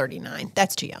 39.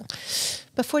 That's too young.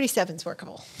 But 47 is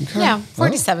workable. Yeah,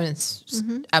 47 is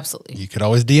absolutely. You could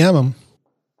always DM him.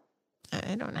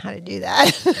 I don't know how to do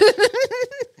that.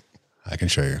 I can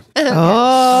show you. Oh,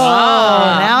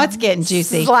 now it's getting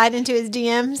juicy. Slide into his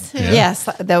DMs. Yeah. Yes,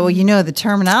 though you know the I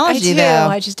terminology do. though.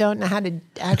 I just don't know how to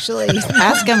actually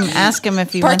Ask him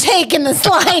if you want partake in the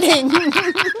sliding.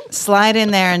 slide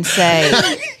in there and say,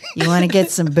 "You want to get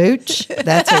some booch?"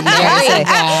 That's what you gotta say.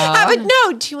 I would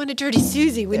know. Do you want a dirty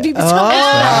Susie? Would be Even better.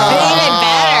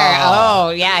 Oh,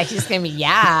 yeah. He's going to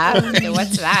be,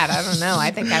 what's that? I don't know.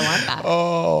 I think I want that.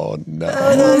 Oh,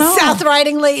 no. South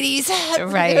Riding ladies.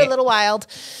 Right. They're a little wild.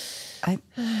 I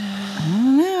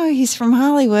don't know. He's from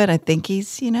Hollywood. I think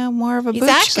he's more of a He's booch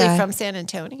actually guy. from San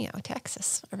Antonio,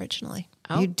 Texas, originally.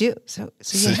 You do so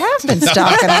you have been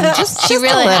stalking him. Just She just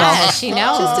really a little. has. She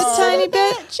knows. Just a tiny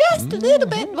bit. Just a little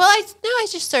bit. Well, I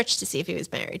just searched to see if he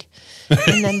was married.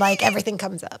 And then like everything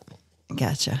comes up.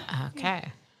 Gotcha.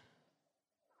 Okay.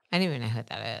 I don't even know who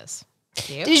that is.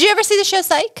 Do you? Did you ever see the show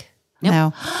Psych?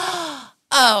 No.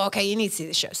 Oh, okay. You need to see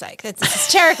the show Psych. It's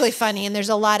hysterically funny, and there's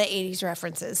a lot of 80s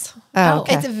references. Oh,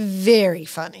 okay. It's very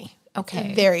funny.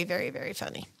 Okay. Very, very, very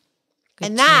funny. Good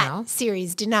And to that know.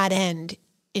 series did not end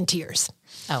in tears.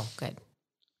 Oh, good.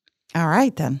 All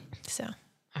right then. So,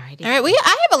 All righty. all right.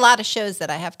 I have a lot of shows that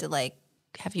I have to like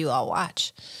have you all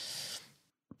watch.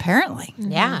 Apparently.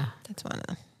 Yeah. That's one of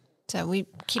them. So we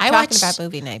keep I talking watched- about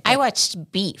movie night. I but-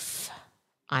 watched Beef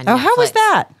on Oh, how was Netflix.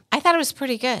 that? I thought it was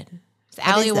pretty good. It's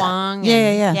Ali is that? Wong. Yeah,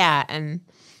 and, yeah. Yeah, and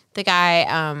the guy,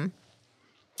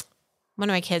 one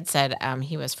of my kids said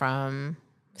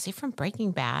was he from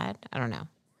Breaking Bad? I don't know.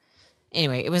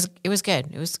 Anyway, it was good.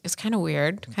 It was kind of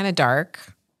weird, kind of dark,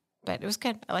 but it was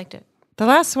good. I liked it. The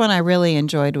last one I really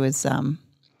enjoyed was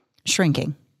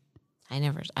Shrinking. I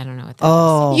don't know what that is.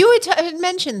 Oh, You had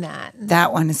mentioned that.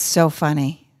 that one is so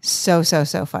funny. So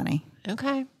funny.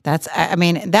 Okay. That's, I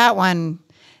mean, that one,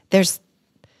 there's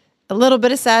a little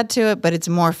bit of sad to it, but it's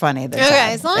more funny. Than Okay.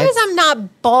 sad. As long as I'm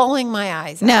not bawling my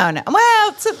eyes out. No.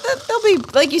 Well, they'll be,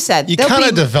 like you said, You they'll kind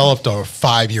of be, developed a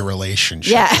 5-year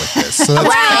relationship Yeah. with this. So that's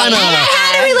kind And I of...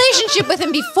 had a relationship with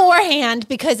him beforehand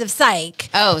because of Psych.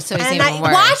 Oh, so he's And even I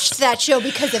worse. watched that show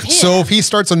because of him. So if he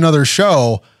starts another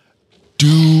show,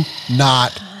 do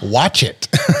not watch it.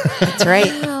 that's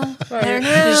right. I don't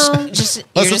know. Just you're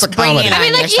Unless it's just a bringing comedy. it on I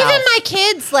mean, like yourself. even my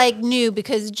kids like knew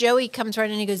because Joey comes right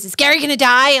in and he goes, "Is Gary gonna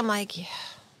die?" I'm like, "Yeah."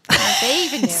 Like, they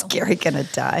even knew. Is Gary gonna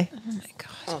die? Oh my god,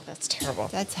 Oh, that's terrible.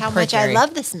 that's how Poor much Gary. I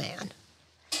love this man.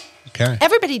 Okay.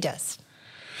 Everybody does.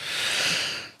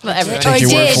 Well, everybody Take your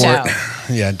word did. for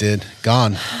So. it. Yeah, it did.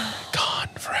 Gone. Gone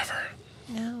forever.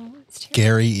 No, it's true.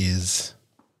 Gary is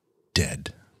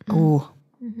dead. Ooh.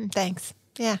 Thanks.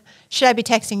 Yeah. Should I be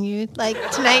texting you like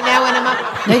tonight now when I'm up?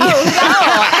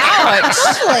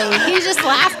 Ouch. He just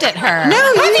laughed at her.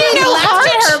 No, you He know, laughed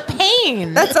at her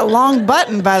pain. That's a long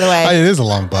button, by the way. It is a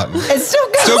long button. It's still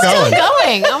going. Still going.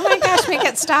 going. Oh my gosh, make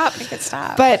it stop. Make it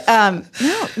stop. But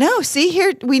no. See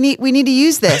here, we need to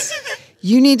use this.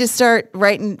 You need to start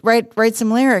write some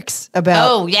lyrics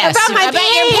about. Oh, yes. About my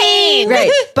your pain.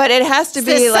 Right, but it has to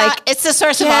be like it's the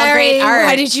source of all Gary, great art.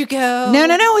 why did you go?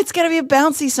 no. It's got to be a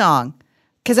bouncy song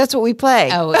because that's what we play.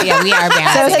 Oh, yeah, we are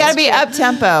bad. so it's got to be up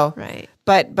tempo. Right.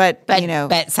 But but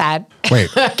but sad. Wait,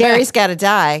 Gary's got to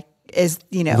die. Is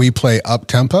we play up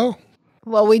tempo?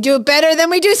 Well, we do it better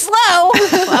than we do slow.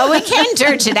 Well, we can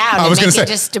dirge it out. I and was make going to it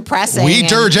say, just depressing. we and-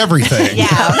 dirge everything. Yeah.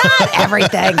 not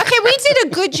everything. Okay, we did a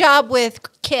good job with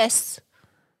Kiss.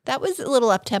 That was a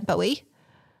little up tempo-y.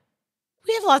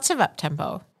 We have lots of up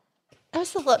tempo. That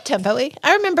was a little up tempo-y.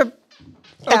 I remember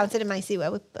bouncing in my Seaway.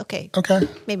 Okay. Okay.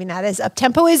 Maybe not as up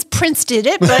tempo as Prince did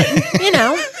it, but you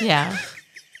know, Yeah,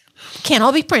 can't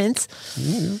all be Prince.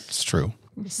 It's true.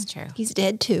 it's true. He's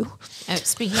dead too.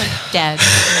 Speaking of dead,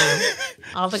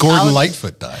 all the Gordon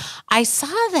Lightfoot died. I saw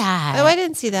that. Oh, I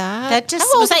didn't see that. That just-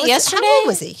 How old was that yesterday? How old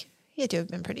was he? He had to have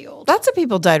been pretty old. Lots of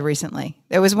people died recently.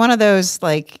 There was one of those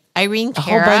like Irene a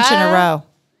whole bunch in a row.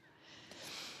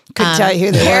 Couldn't tell you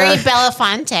who they Harry were.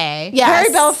 Belafonte. Yes. Harry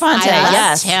Belafonte. I loved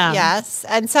Yes. him. Yes,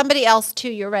 and somebody else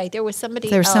too. You're right. There was somebody.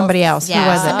 There was else. somebody else. Yeah, Who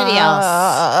was it? somebody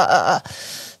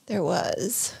else. There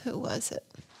was. Who was it?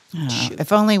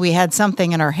 If only we had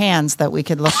something in our hands that we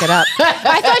could look it up.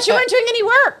 I thought you weren't doing any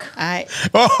work.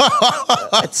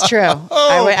 It's true.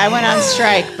 I went on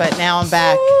strike, but now I'm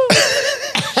back.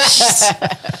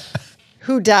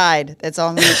 Who died? That's all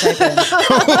I'm going to type in.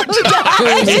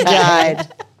 Who died?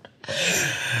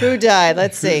 Who died?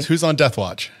 Let's see. Who's on death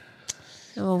watch?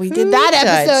 Well, we did that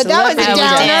episode. That was a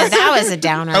downer. That was a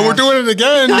downer. And we're doing it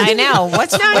again. I know.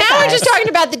 What's now we're just talking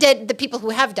about the people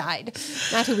who have died,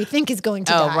 not who we think is going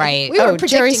to die. Oh, right. We were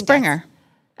Jerry Springer. Death.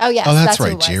 Oh, yes. Oh, that's right.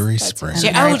 Who it was. Jerry Springer.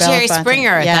 Jerry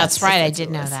Springer. Yes. That's right. I did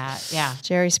know that. Yeah.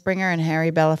 Jerry Springer and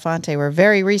Harry Belafonte were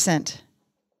very recent.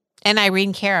 And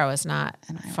Irene Cara was not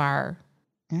far.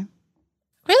 Yeah.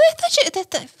 Really? I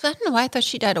don't know why I thought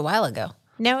she died a while ago.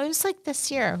 No, it was like this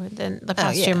year, within the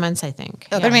past 2 months, I think.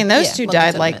 But I mean, those two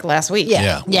died like last week.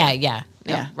 Yeah.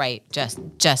 No, right.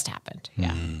 Just happened.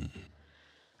 Yeah.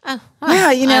 Oh,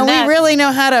 wow, we really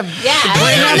know how to.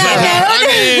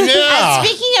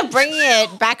 Speaking of bringing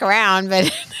it back around,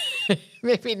 but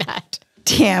maybe not.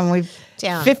 Damn, we've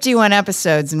 51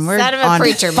 episodes and we're Son of a on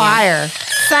preacher fire. Man.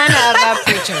 Son of a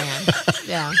preacher man.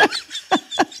 Yeah.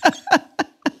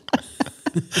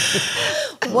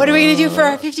 What are we going to do for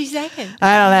our 52nd?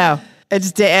 I don't know.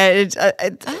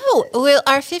 Will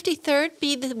our 53rd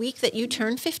be the week that you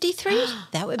turn 53?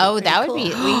 That would be would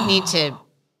be. We need to.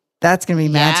 That's going to be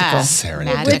magical.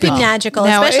 It would be magical,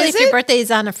 now, especially if your birthday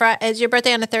is on a Friday. Is your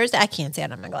birthday on a Thursday? I can't see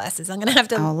it on my glasses. I'm going to have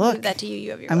to leave that to you.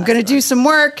 You have your I'm going to do some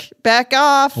work. Back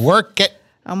off. Work it.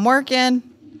 I'm working.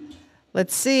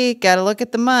 Let's see. Got to look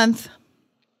at the month.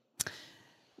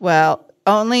 Well,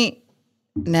 only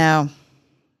no.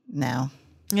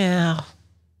 Yeah.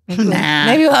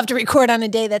 Maybe we'll have to record on a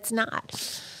day that's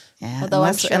not. Yeah.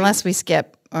 Unless we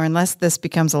skip, or unless this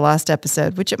becomes a lost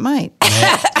episode, which it might.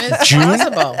 June?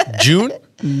 June?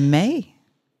 May.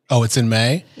 Oh, it's in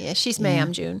May? Yeah, she's May.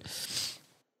 I'm June.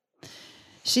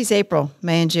 She's April.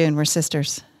 May and June. We're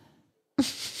sisters.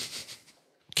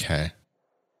 Okay.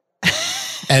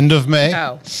 End of May?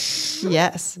 Oh.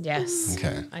 Yes. Yes.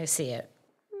 Okay. I see it.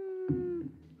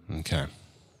 Okay.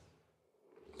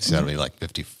 So that'll be like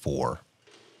 54.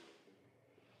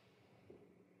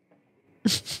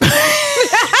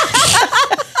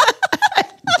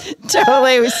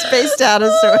 Totally, we spaced out.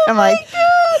 So I'm like,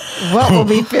 what will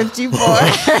be 54?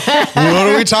 What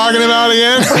are we talking about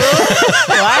again?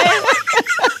 What?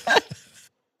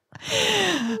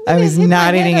 I was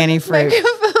not eating any fruit.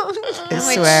 I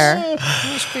swear.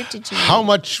 How much fruit did you eat? How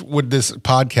much would this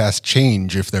podcast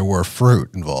change if there were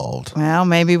fruit involved? Well,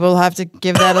 maybe we'll have to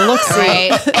give that a look-see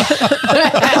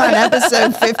on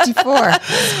episode 54.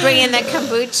 Let's bring in the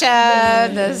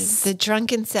kombucha, the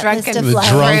drunken set list of The life.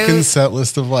 drunken set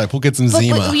list of life. We'll get some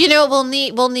Zima. We'll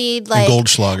need like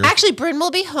Goldschlager. Actually, Bryn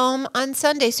will be home on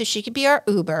Sunday, so she could be our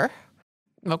Uber.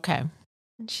 Okay.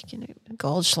 And she can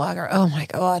Goldschlager. Oh my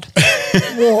God.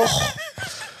 Whoa.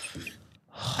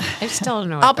 I still don't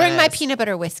know. I'll bring my peanut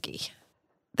butter whiskey.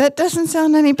 That doesn't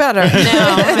sound any better. No,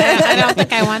 I don't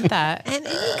think I want that. And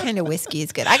any kind of whiskey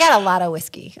is good. I got a lot of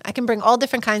whiskey. I can bring all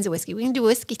different kinds of whiskey. We can do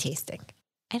whiskey tasting.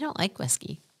 I don't like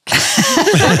whiskey.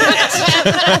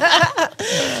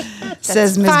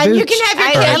 Says Ms. Fine, Booch. you can have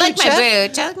your I like my kombucha.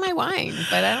 booch. I like my wine,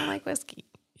 but I don't like whiskey.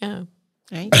 Yeah.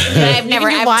 Right? I've never.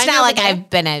 do It's wine not over like there? I've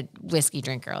been a whiskey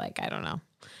drinker. Like I don't know.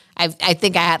 I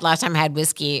think I had last time I had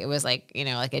whiskey. It was like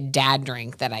like a dad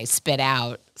drink that I spit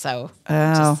out. So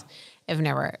I've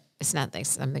never. It's not like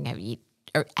something I've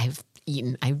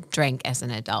eaten. I've drank as an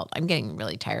adult. I'm getting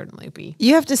really tired and loopy.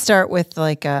 You have to start with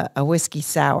like a whiskey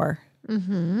sour.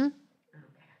 Mm-hmm.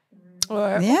 Or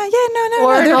Or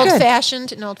an old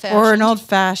fashioned. Or an old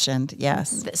fashioned.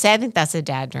 Yes. See, I think that's a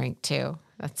dad drink too.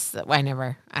 That's why I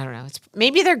don't know.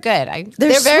 Maybe they're good.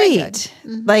 They're very sweet.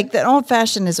 Mm-hmm. Like the old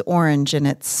fashioned is orange and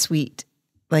it's sweet.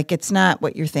 Like it's not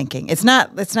what you're thinking. It's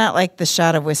not like the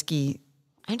shot of whiskey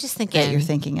I'm just thinking that you're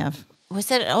thinking of. Was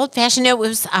it an old fashioned? No, it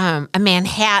was a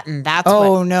Manhattan. That's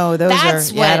no, those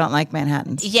that's are. what, I don't like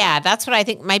Manhattans. Yeah, that's what I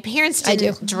think. My parents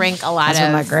didn't drink a lot That's of.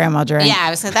 what my grandma drank. Yeah,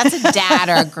 I was like, that's a dad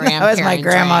or a grandparent. That was my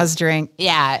grandma's drink.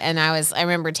 Yeah, and I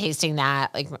remember tasting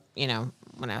that, like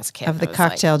when I was a kid. Of the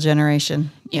cocktail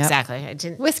generation. Yep. Exactly. I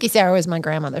didn't. Whiskey sour was my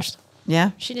grandmother's.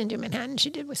 Yeah. She didn't do Manhattan.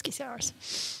 She did whiskey sours.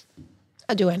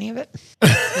 I'll do any of it.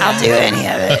 I'll do any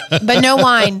of it. But no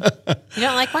wine. You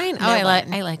don't like wine? No I wine.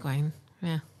 like wine.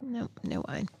 Yeah. No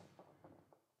wine.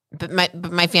 But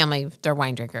my family, they're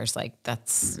wine drinkers. Like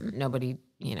that's nobody,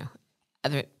 it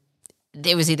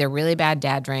was either really bad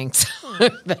dad drinks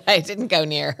that I didn't go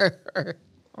near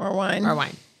Or wine. or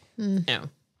wine. No.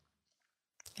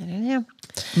 I don't know.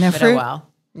 No But fruit. oh well.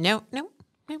 No.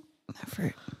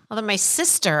 fruit. Although my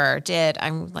sister did,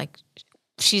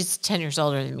 she's 10 years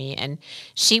older than me, and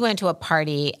she went to a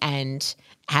party and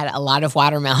had a lot of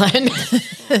watermelon.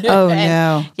 Oh,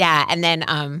 no. Yeah. And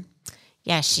then,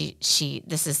 she,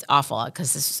 this is awful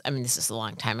because this is a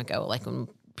long time ago, like when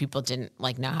people didn't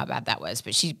know how bad that was,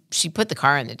 but she put the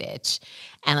car in the ditch,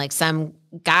 and some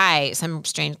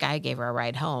strange guy gave her a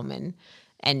ride home,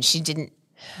 and she didn't.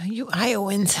 You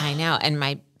Iowans. I know. And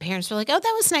my parents were like, oh,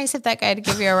 that was nice of that guy to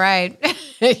give you a ride.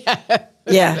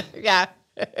 Yeah. Yeah.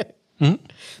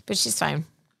 But she's fine.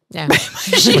 Yeah.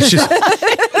 It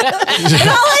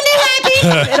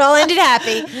all ended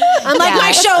happy. Unlike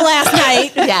my show last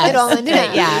night. Yeah. It all ended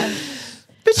happy. Yeah.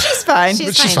 But she's fine.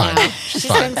 She's fine now. She's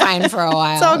been fine for a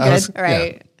while. It's all good.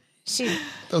 Right. That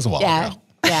was a while ago.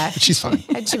 Yeah. But she's fine.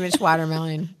 Had too much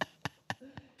watermelon.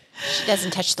 She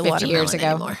doesn't touch the 50 watermelon years ago.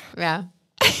 anymore. Yeah.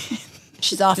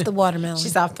 She's off the watermelon.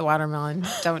 She's off the watermelon.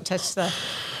 Don't touch the.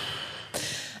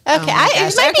 Okay,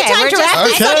 it might be time to wrap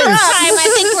this up. I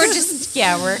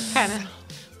think we're kind of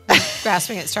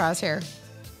grasping at straws here.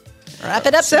 Wrap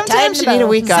it up. Sometimes you need a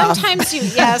week off.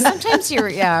 Sometimes you're,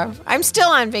 I'm still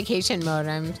on vacation mode.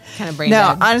 I'm kind of brain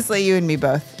dead. Honestly, you and me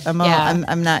both. I'm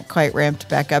not quite ramped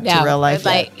back up to real life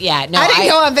yet. I didn't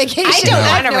go on vacation. I don't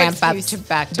want to ramp up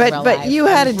back to real life. But you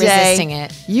had a day. Resisting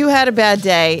it. You had a bad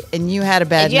day, and you had a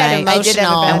bad night. I did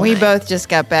have a bad and we night. both just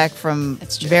got back from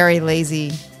very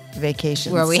lazy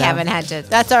vacations. Where we haven't had to.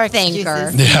 That's our think or.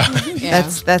 excuses. Yeah.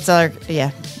 That's our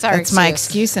That's my excuse.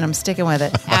 excuse, and I'm sticking with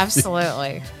it.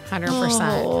 Absolutely. 100%.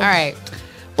 All right.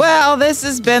 Well, this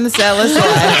has been the Setlist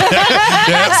Life.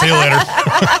 Yeah, see you later.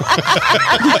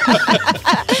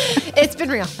 It's been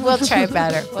real. We'll try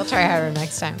better. We'll try harder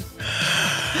next time.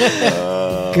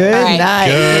 Good night.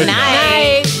 Good night.